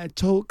camp, I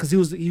told, because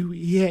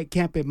he had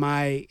camp at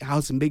my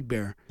house in Big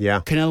Bear. Yeah.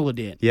 Canelo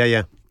did.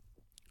 Yeah.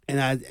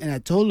 And I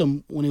told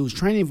him when he was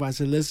training, I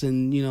said,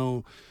 listen,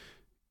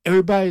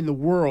 everybody in the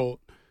world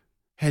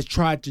has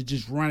tried to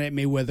just run at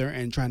Mayweather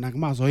and try to knock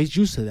him out. So he's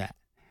used to that.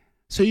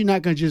 So you're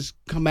not gonna just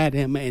come at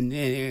him and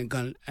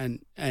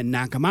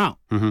knock him out.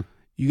 Mm-hmm.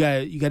 You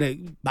gotta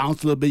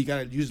bounce a little bit. You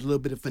gotta use a little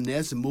bit of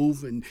finesse and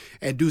move and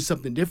do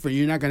something different.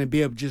 You're not gonna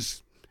be able to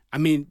just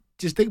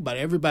think about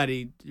it.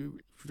 Everybody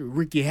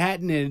Ricky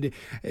Hatton and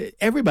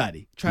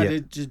everybody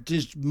tried to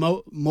just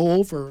mow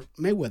over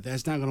Mayweather.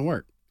 That's not going to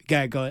work.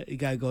 You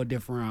gotta go a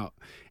different route,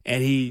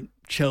 and he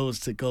chose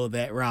to go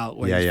that route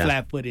where he's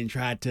flat-footed and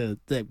tried to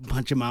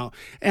punch him out.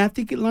 And I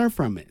think he learned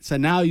from it. So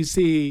now you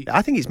see,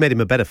 I think it's made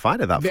him a better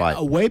fighter. That fight,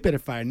 a way better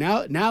fighter.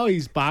 Now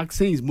he's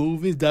boxing, he's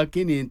moving, he's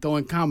ducking, and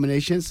throwing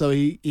combinations. So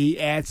he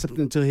adds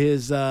something to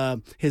his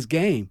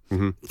game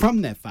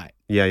from that fight.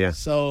 Yeah.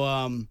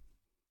 So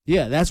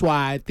that's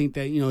why I think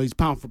that he's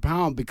pound for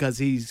pound, because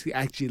he's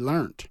actually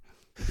learned.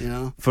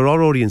 For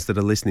our audience that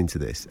are listening to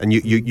this, and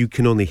you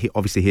can only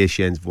obviously hear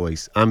Shane's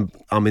voice. I'm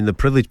in the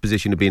privileged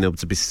position of being able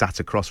to be sat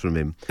across from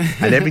him,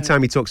 and every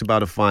time he talks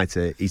about a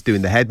fighter, he's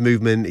doing the head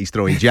movement, he's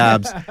throwing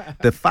jabs.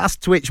 The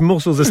fast twitch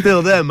muscles are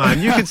still there, man.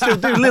 You can still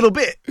do a little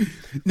bit.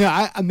 No,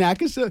 I mean I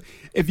can still.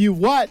 If you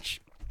watch,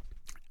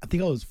 I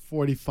think I was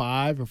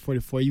 45 or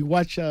 44. You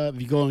watch, if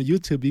you go on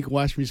YouTube, you can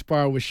watch me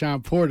spar with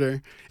Sean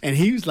Porter, and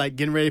he was like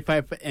getting ready to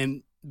fight,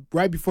 and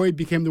right before he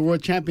became the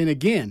world champion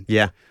again.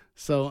 Yeah.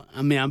 So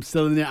I mean, I'm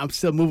still in there. I'm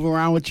still moving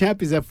around with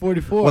champions at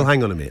 44. Well,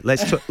 hang on a minute.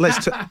 Let's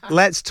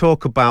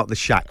talk about the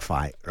Shaq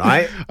fight,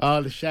 right?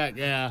 Oh, the Shaq,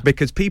 yeah.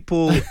 Because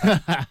people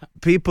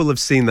have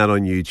seen that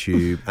on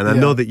YouTube, and I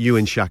know that you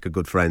and Shaq are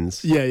good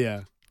friends.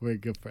 Yeah. We're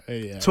good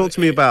friends. Yeah. Talk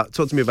to me about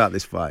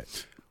this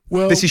fight.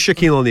 Well, this is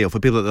Shaquille O'Neal. For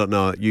people that don't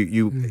know,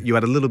 you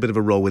had a little bit of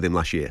a role with him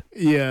last year.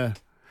 Yeah.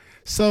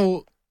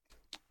 So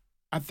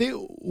I think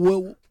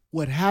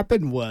what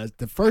happened was,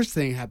 the first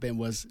thing happened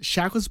was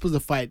Shaq was supposed to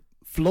fight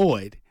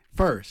Floyd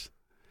first,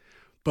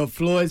 but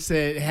Floyd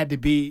said it had to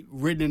be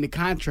written in the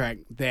contract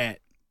that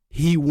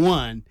he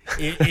won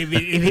if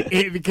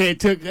it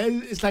took.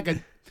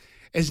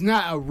 It's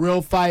not a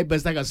real fight, but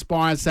it's like a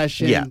sparring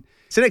session. Yeah,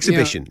 it's an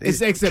exhibition.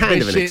 It's exhibition.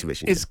 Kind of an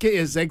exhibition.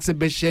 It's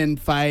exhibition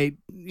fight.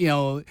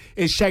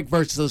 It's Shaq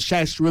versus. So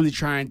Shaq's really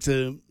trying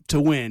to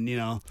win.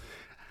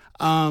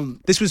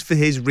 This was for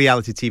his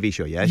reality TV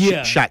show, yeah?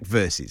 Yeah. Shaq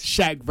versus.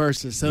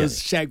 So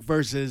it's Shaq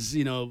versus,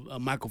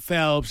 Michael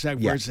Phelps, Shaq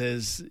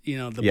versus,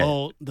 the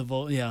Bolt,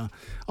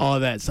 all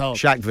of that. So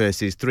Shaq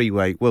versus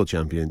three-weight world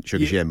champion,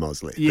 Sugar Shane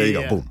Mosley. There you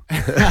go,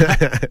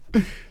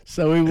 boom.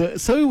 So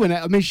we went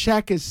out. I mean,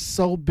 Shaq is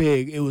so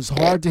big, it was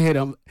hard to hit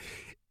him.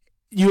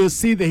 You'll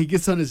see that he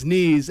gets on his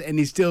knees, and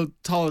he's still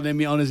taller than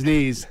me on his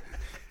knees.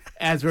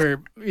 As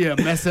we're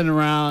messing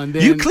around,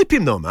 then, you clip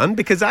him though, man,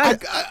 because I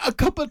a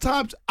couple of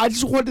times I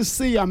just wanted to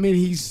see. I mean,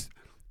 he's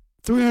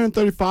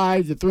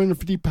 335 to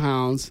 350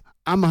 pounds.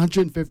 I'm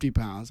 150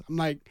 pounds. I'm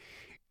like,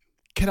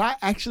 can I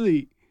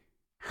actually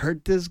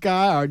hurt this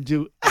guy, or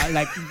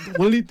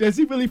does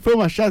he really feel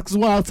my shots? Because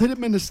when I was hitting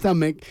him in the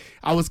stomach,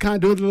 I was kind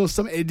of doing a little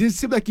something. It didn't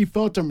seem like he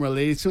felt him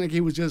really. It seemed like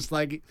he was just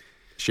like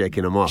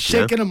shaking him off.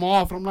 Him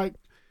off. And I'm like,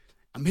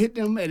 I'm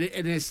hitting him,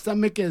 and his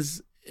stomach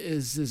is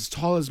as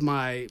tall as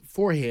my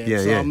forehead.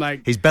 So I'm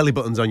like, his belly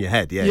button's on your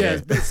head.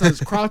 Yeah. So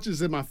his crotch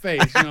is in my face.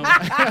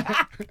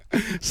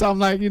 So I'm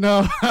like,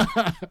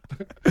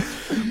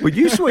 Well,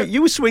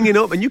 you were swinging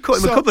up, and you caught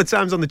him a couple of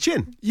times on the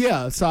chin.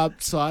 Yeah. So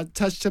I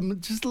touched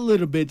him just a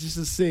little bit just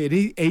to see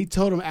it. He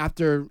told him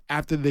after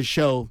the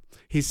show.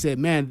 He said,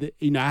 "Man,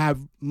 I have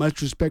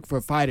much respect for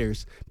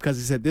fighters," because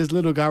he said, "This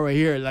little guy right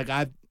here, like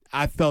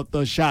I felt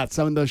those shots.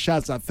 Some of those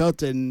shots I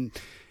felt it."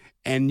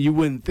 And you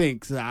wouldn't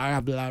think. So I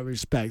have a lot of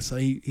respect. So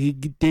he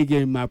did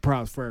give me my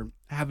props for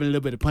having a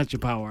little bit of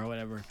punching power or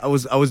whatever. I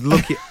was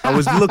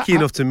lucky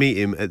enough to meet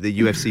him at the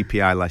UFC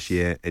PI last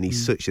year, and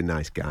he's such a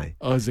nice guy.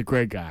 Oh, he's a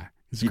great guy.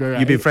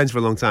 You've been friends for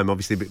a long time,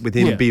 obviously, but with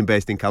him being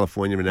based in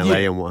California and LA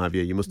and what have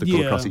you, you must have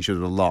come across each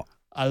other a lot.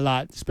 A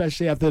lot,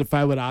 especially after the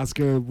fight with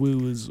Oscar. We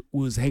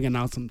was hanging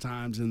out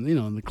sometimes, and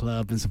in the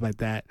club and stuff like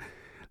that.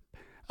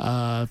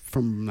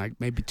 From like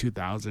maybe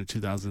 2000,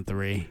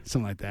 2003,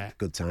 something like that.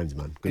 Good times,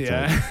 man. Good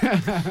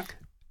times.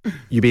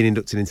 You've been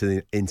inducted into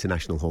the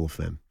International Hall of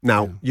Fame.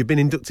 Now, you've been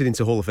inducted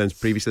into Hall of Fames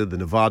previously, the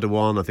Nevada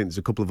one. I think there's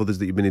a couple of others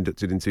that you've been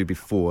inducted into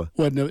before.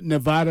 Well,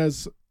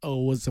 Nevada's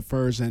was the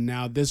first, and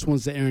now this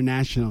one's the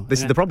International. This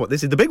is the problem.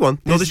 This is the big one.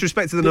 No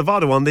disrespect to the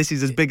Nevada one. This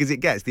is as big as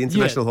it gets, the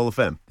International Hall of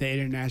Fame. The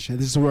International.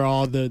 This is where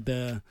all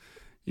the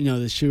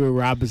Sugar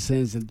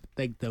Robinsons and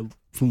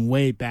from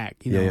way back,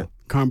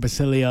 Carmen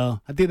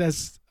Basilio. I think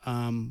that's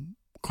Carmen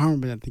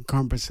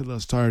Basilio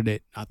started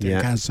it out there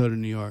in Castle,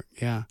 New York.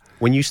 Yeah.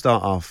 When you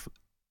start off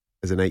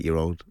as an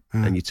 8-year-old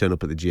and you turn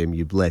up at the gym,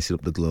 you lace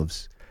up the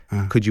gloves.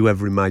 Could you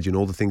ever imagine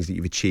all the things that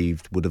you've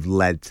achieved would have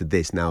led to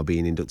this now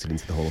being inducted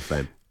into the Hall of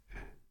Fame?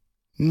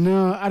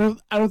 No, I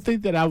don't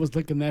think that I was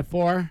looking that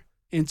far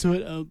into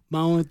it. My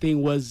only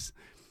thing was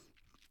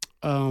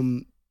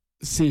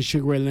seeing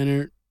Sugar Ray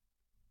Leonard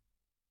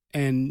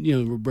and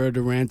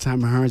Roberto Duran,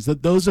 Tommy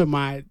Hearns. Those are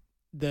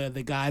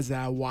the guys that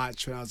I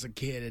watched when I was a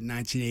kid in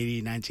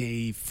 1980,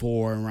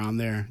 1984, around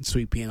there,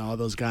 Sweet Pea and all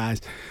those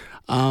guys.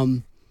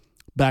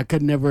 But I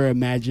could never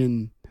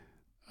imagine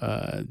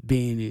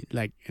being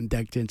like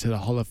inducted into the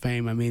Hall of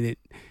Fame. I mean,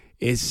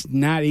 it's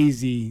not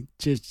easy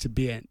just to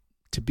be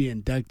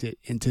inducted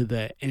into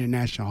the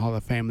International Hall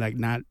of Fame. Like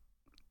not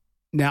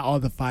all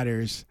the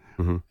fighters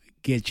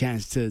get a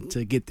chance to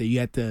get there. You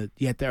have to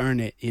earn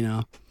it, you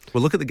know.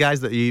 Well, look at the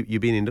guys that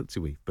you've been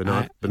inducted with.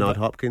 Bernard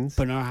Hopkins.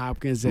 Bernard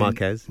Hopkins and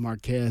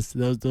Marquez.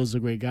 Those are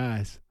great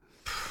guys.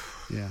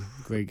 Yeah,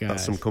 great guys.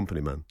 That's some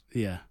company, man.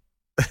 Yeah.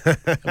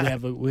 we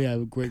have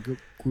a great group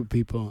of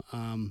people.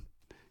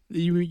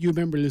 You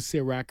remember Lucia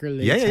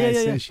Racker?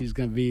 Yeah. She's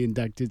going to be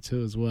inducted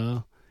too as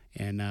well.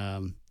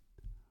 And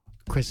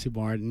Chrissy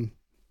Martin.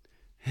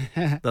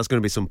 That's going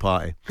to be some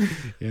party.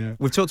 Yeah.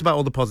 We've talked about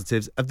all the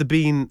positives. Have there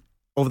been,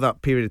 over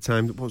that period of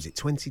time, what was it,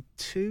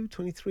 22,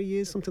 23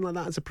 years, something like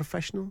that, as a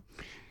professional?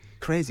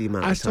 Crazy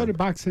amount of time. I started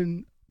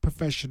boxing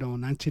professional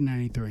in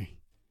 1993.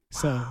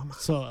 So I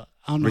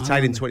don't know.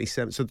 Retired in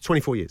 27, so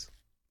 24 years.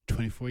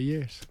 24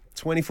 years.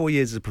 24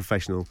 years as a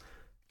professional.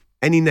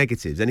 Any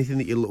negatives? Anything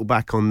that you look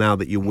back on now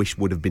that you wish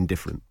would have been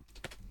different?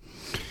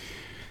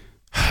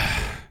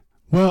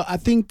 Well, I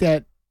think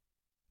that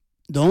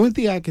the only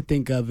thing I could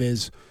think of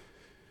is,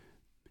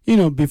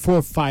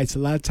 before fights, a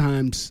lot of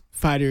times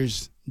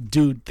fighters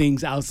do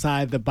things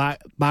outside the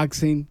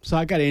boxing. So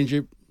I got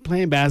injured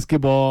playing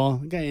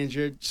basketball. I got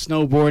injured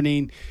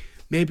snowboarding.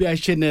 Maybe I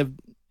shouldn't have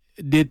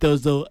did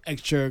those little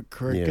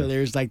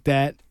extracurriculars like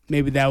that.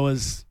 Maybe that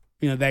was,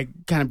 that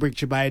kind of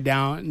breaks your body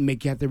down and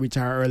make you have to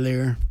retire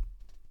earlier.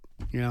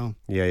 Yeah.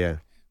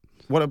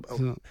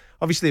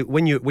 Obviously,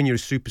 when you're a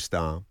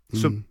superstar,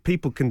 so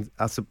people can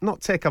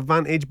not take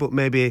advantage, but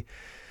maybe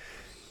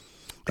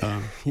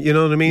you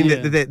know what I mean.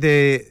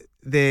 Yeah.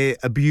 They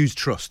abuse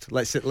trust.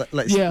 Let's say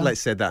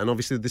that. And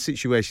obviously, the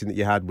situation that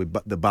you had with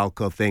the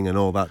Balco thing and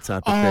all that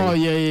type of thing. Oh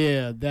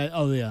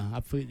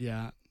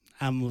yeah.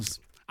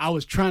 I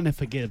was trying to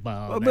forget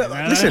about all that.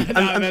 But listen,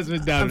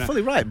 I'm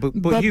fully right.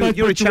 But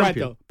you're a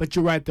champion. But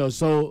you're right though.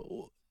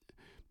 So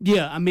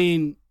yeah, I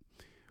mean,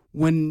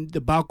 when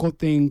the Balco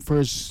thing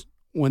first,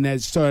 when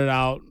that started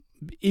out,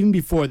 even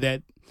before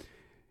that,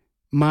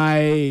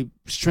 my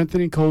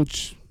strengthening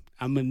coach,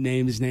 I'm gonna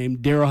name his name,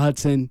 Daryl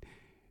Hudson.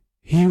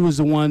 He was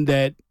the one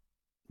that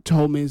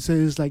told me. So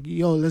he was like,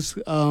 "Yo, let's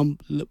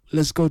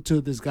go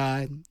to this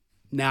guy.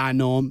 Now I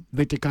know him,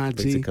 Victor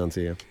Conti.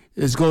 Yeah.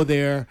 Let's go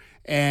there,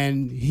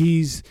 and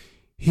he's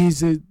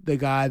the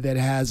guy that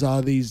has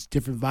all these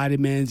different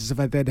vitamins and stuff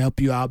like that to help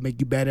you out,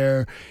 make you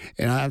better."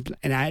 And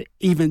I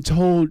even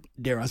told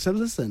Daryl, I said,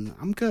 "Listen,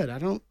 I'm good. I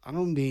don't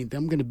need.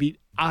 I'm gonna beat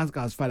Oscar.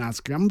 I was fighting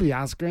Oscar. I'm gonna beat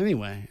Oscar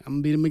anyway. I'm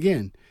gonna beat him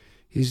again.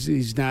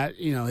 He's not.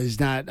 He's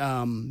not.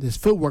 His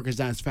footwork is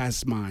not as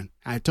fast as mine.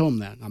 I told him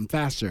that I'm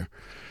faster."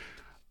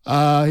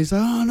 He's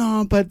like, "Oh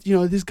no, but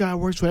this guy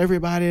works for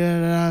everybody.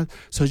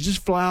 So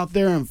just fly out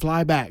there and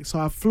fly back." So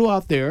I flew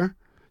out there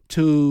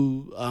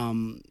to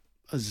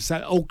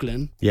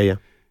Oakland. Yeah.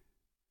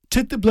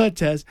 Took the blood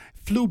test,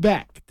 flew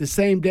back the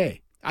same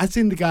day. I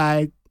seen the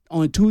guy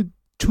only two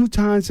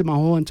times in my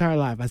whole entire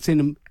life. I seen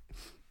him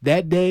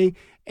that day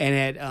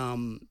and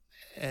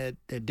at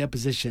the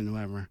deposition or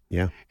whatever.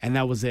 Yeah. And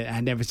that was it.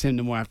 I never seen him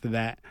no more after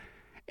that.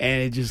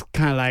 And it just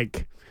kind of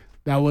like,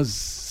 that was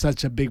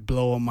such a big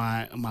blow on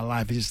my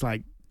life. It's just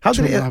like, how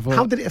did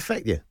it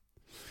affect you?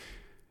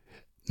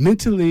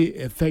 Mentally,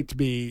 it affected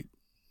me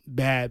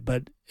bad,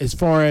 but as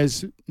far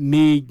as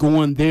me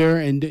going there,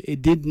 and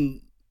it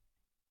really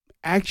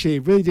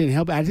didn't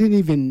help. I didn't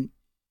even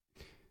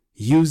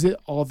use it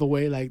all the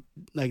way, like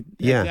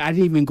yeah. I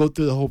didn't even go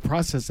through the whole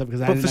process of it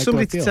because I didn't for like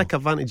somebody to take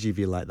advantage of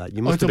you like that,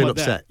 you must have been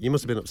upset. That. You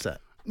must have been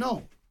upset.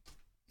 No,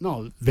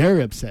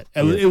 very upset.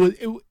 Yeah.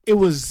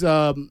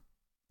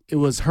 It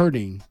was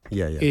hurting.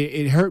 Yeah.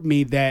 It hurt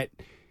me that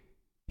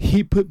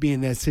he put me in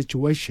that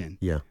situation.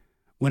 Yeah.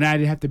 When I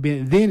didn't have to be.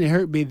 And then it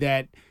hurt me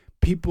that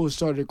people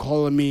started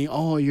calling me,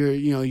 "Oh, you're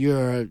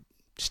a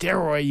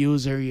steroid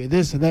user. You're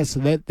this and that." So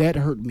that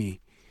hurt me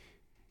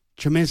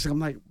tremendously. I'm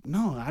like,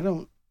 no, I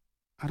don't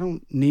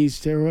need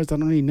steroids. I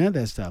don't need none of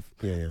that stuff.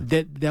 Yeah.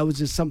 That was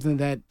just something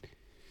that,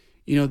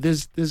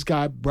 this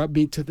guy brought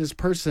me to this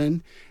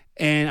person,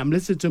 and I'm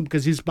listening to him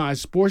because he's my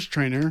sports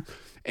trainer.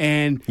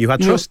 And you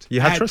had trust. You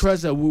had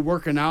trust that we're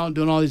working out and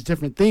doing all these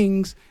different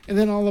things, and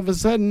then all of a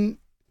sudden,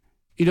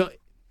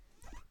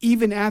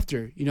 even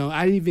after,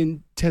 I didn't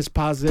even test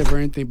positive or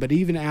anything, but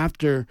even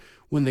after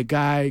when the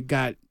guy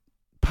got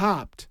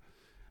popped,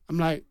 I'm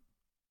like,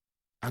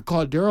 I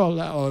called Daryl,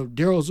 or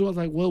Daryl's. I was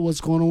like,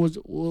 "What's going on?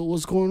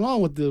 What's going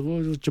on with your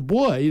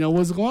boy?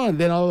 What's going on?" And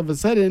then all of a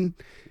sudden,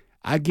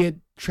 I get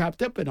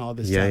trapped up in all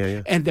this stuff.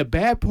 Yeah. And the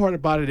bad part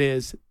about it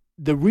is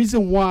the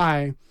reason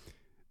why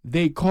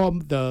they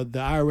called the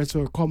IRS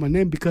or called my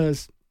name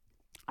because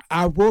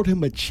I wrote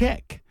him a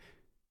check.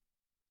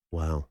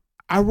 Wow.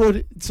 I wrote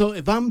it. So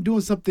if I'm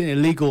doing something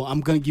illegal,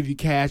 I'm gonna give you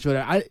cash.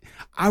 Whatever.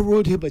 I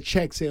wrote him a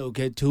check. Say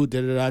okay to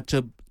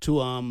Balco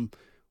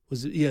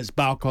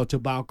to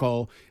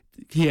Balco.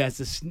 He has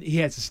a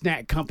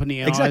snack company.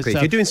 And exactly. All that if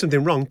stuff. you're doing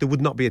something wrong, there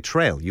would not be a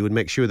trail. You would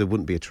make sure there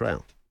wouldn't be a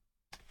trail.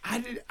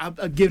 I'm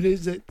giving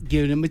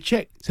him a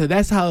check. So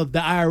that's how the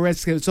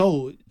IRS goes.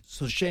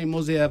 So Shane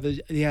Mosley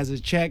he has a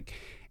check,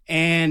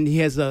 and he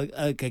has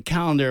a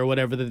calendar or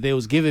whatever that they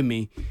was giving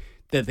me,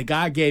 that the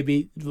guy gave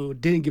me,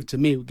 didn't give to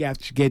me, gave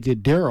to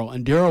Daryl,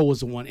 and Daryl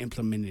was the one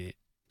implementing it.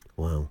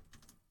 Wow.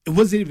 it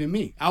wasn't even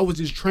me. I was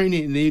just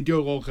training, and they'd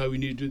go, okay, we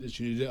need to do this.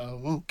 You need to do that.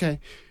 Oh, okay,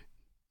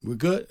 we're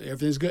good.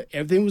 Everything's good.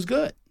 Everything was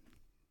good.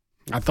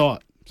 I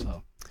thought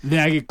so. Then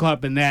I get caught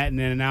up in that, and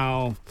then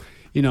now,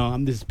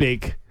 I'm this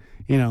big,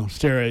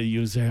 steroid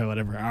user or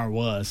whatever I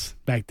was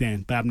back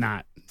then, but I'm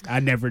not. I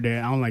never did.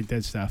 I don't like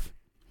that stuff.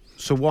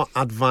 So what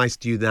advice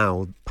do you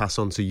now pass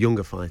on to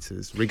younger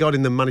fighters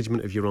regarding the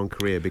management of your own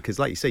career? Because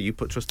like you say, you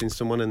put trust in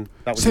someone and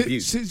that was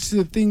abused.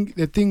 So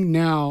the thing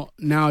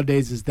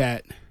nowadays is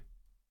that,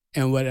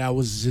 and what I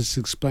was just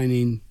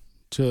explaining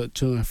to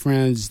my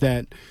friends,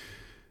 that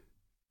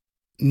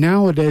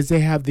nowadays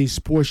they have these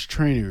sports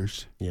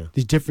trainers,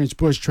 these different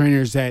sports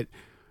trainers that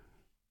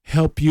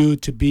help you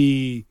to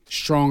be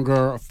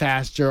stronger or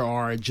faster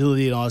or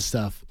agility and all that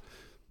stuff.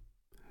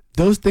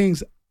 Those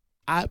things,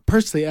 I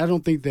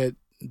don't think that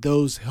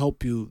those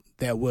help you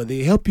that well.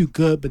 They help you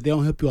good, but they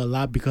don't help you a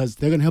lot because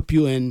they're gonna help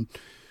you in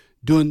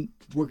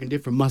working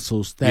different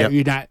muscles that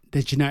you're not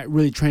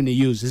really trained to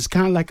use. It's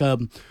kind of like a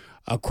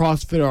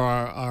CrossFit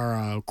or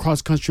a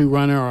cross country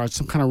runner or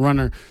some kind of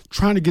runner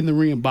trying to get in the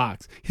ring and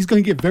box. He's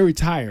gonna get very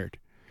tired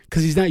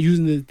because he's not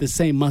using the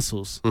same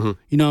muscles. Mm-hmm.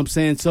 You know what I'm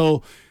saying?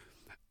 So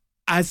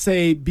I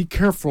say be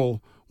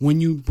careful when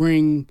you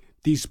bring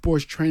these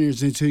sports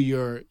trainers into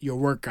your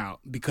workout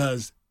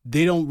because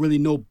they don't really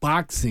know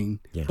boxing,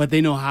 but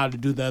they know how to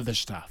do the other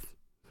stuff.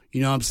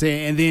 You know what I'm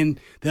saying? And then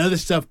the other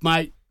stuff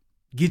might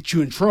get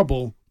you in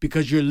trouble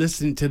because you're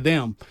listening to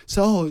them.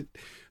 So,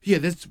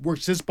 this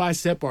works this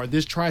bicep or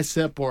this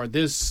tricep or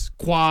this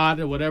quad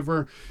or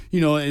whatever,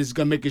 it's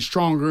going to make it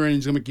stronger and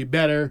it's going to make you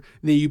better.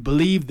 And then you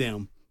believe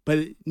them. But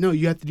no,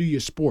 you have to do your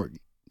sport.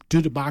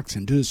 Do the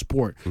boxing, do the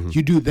sport. Mm-hmm.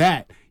 You do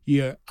that,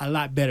 you're a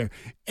lot better.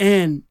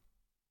 And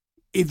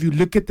if you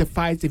look at the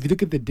fights, if you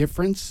look at the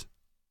difference,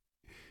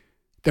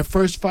 the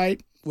first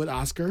fight with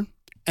Oscar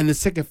and the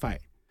second fight.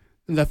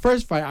 In the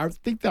first fight, I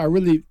think that I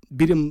really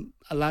beat him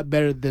a lot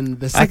better than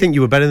the second. I think you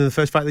were better in the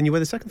first fight than you were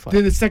the second fight.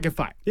 Than the second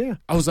fight. Yeah.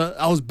 I was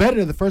better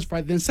in the first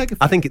fight than the second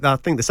fight. I think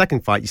the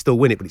second fight, you still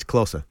win it, but it's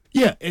closer.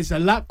 Yeah, it's a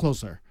lot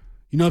closer.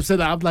 You know what I'm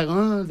saying? I was like,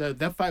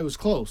 that fight was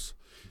close.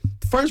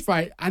 The first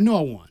fight, I know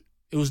I won.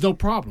 It was no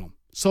problem.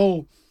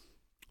 So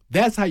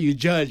that's how you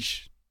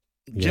judge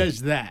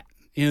that.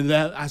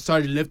 That I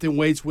started lifting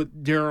weights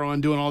with Daryl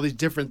and doing all these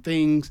different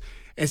things.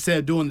 Instead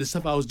of doing the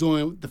stuff I was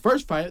doing the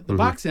first fight, the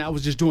boxing, I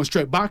was just doing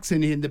straight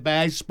boxing in the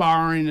bag,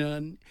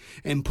 sparring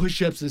and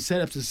push-ups and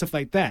setups and stuff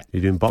like that.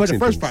 You're doing boxing For the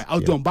first things. fight, I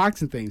was doing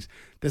boxing things.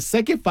 The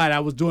second fight, I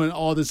was doing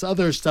all this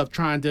other stuff,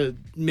 trying to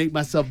make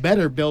myself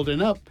better,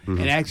 building up, and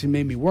it actually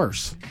made me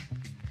worse.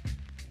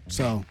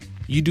 So,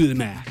 you do the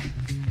math.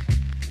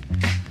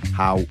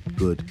 How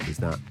good is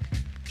that?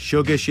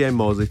 Sugar Shane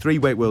Mosley,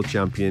 3-weight world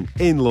champion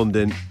in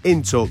London,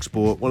 in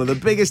TalkSport, one of the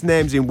biggest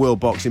names in world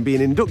boxing,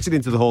 being inducted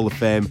into the Hall of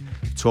Fame,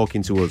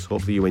 talking to us.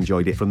 Hopefully you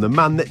enjoyed it, from the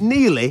man that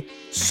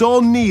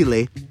so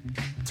nearly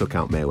took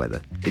out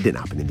Mayweather. It didn't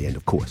happen in the end,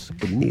 of course,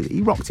 but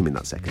he rocked him in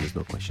that second, there's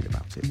no question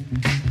about it.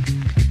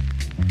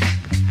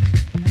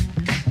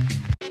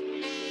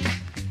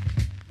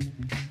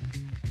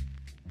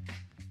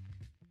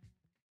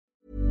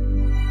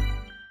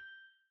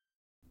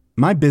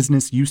 My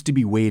business used to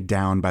be weighed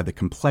down by the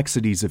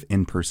complexities of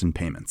in-person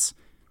payments.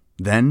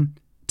 Then,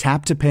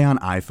 Tap to Pay on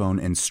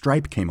iPhone and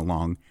Stripe came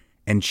along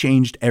and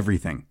changed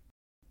everything.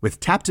 With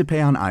Tap to Pay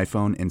on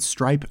iPhone and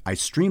Stripe, I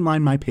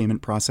streamlined my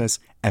payment process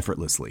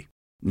effortlessly.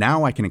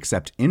 Now I can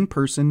accept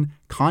in-person,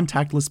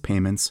 contactless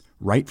payments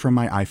right from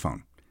my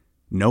iPhone.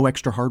 No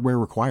extra hardware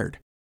required.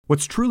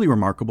 What's truly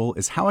remarkable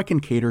is how I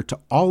can cater to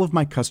all of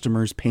my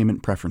customers'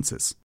 payment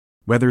preferences.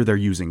 Whether they're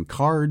using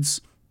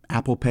cards,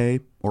 Apple Pay,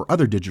 or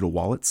other digital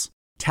wallets,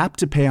 Tap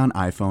to Pay on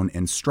iPhone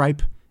and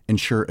Stripe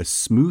ensure a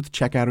smooth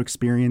checkout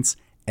experience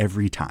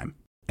every time.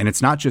 And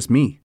it's not just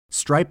me.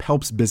 Stripe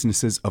helps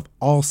businesses of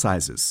all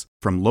sizes,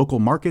 from local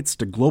markets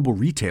to global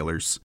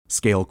retailers,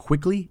 scale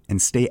quickly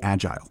and stay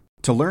agile.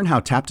 To learn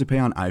how Tap to Pay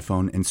on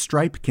iPhone and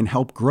Stripe can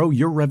help grow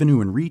your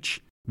revenue and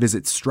reach,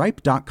 visit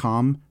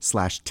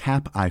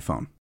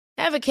stripe.com/tapiphone.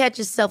 Ever catch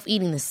yourself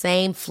eating the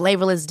same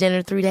flavorless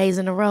dinner 3 days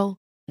in a row?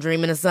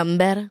 Dreaming of something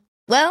better?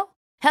 Well,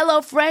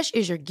 HelloFresh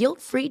is your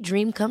guilt-free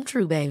dream come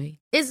true, baby.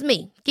 It's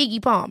me, Keke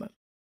Palmer.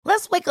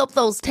 Let's wake up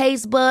those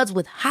taste buds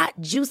with hot,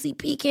 juicy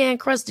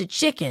pecan-crusted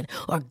chicken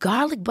or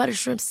garlic butter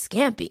shrimp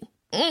scampi.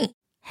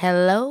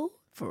 Hello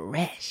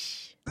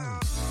Fresh.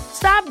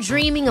 Stop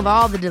dreaming of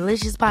all the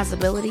delicious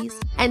possibilities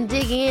and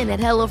dig in at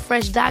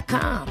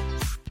HelloFresh.com.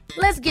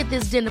 Let's get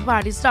this dinner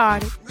party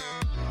started.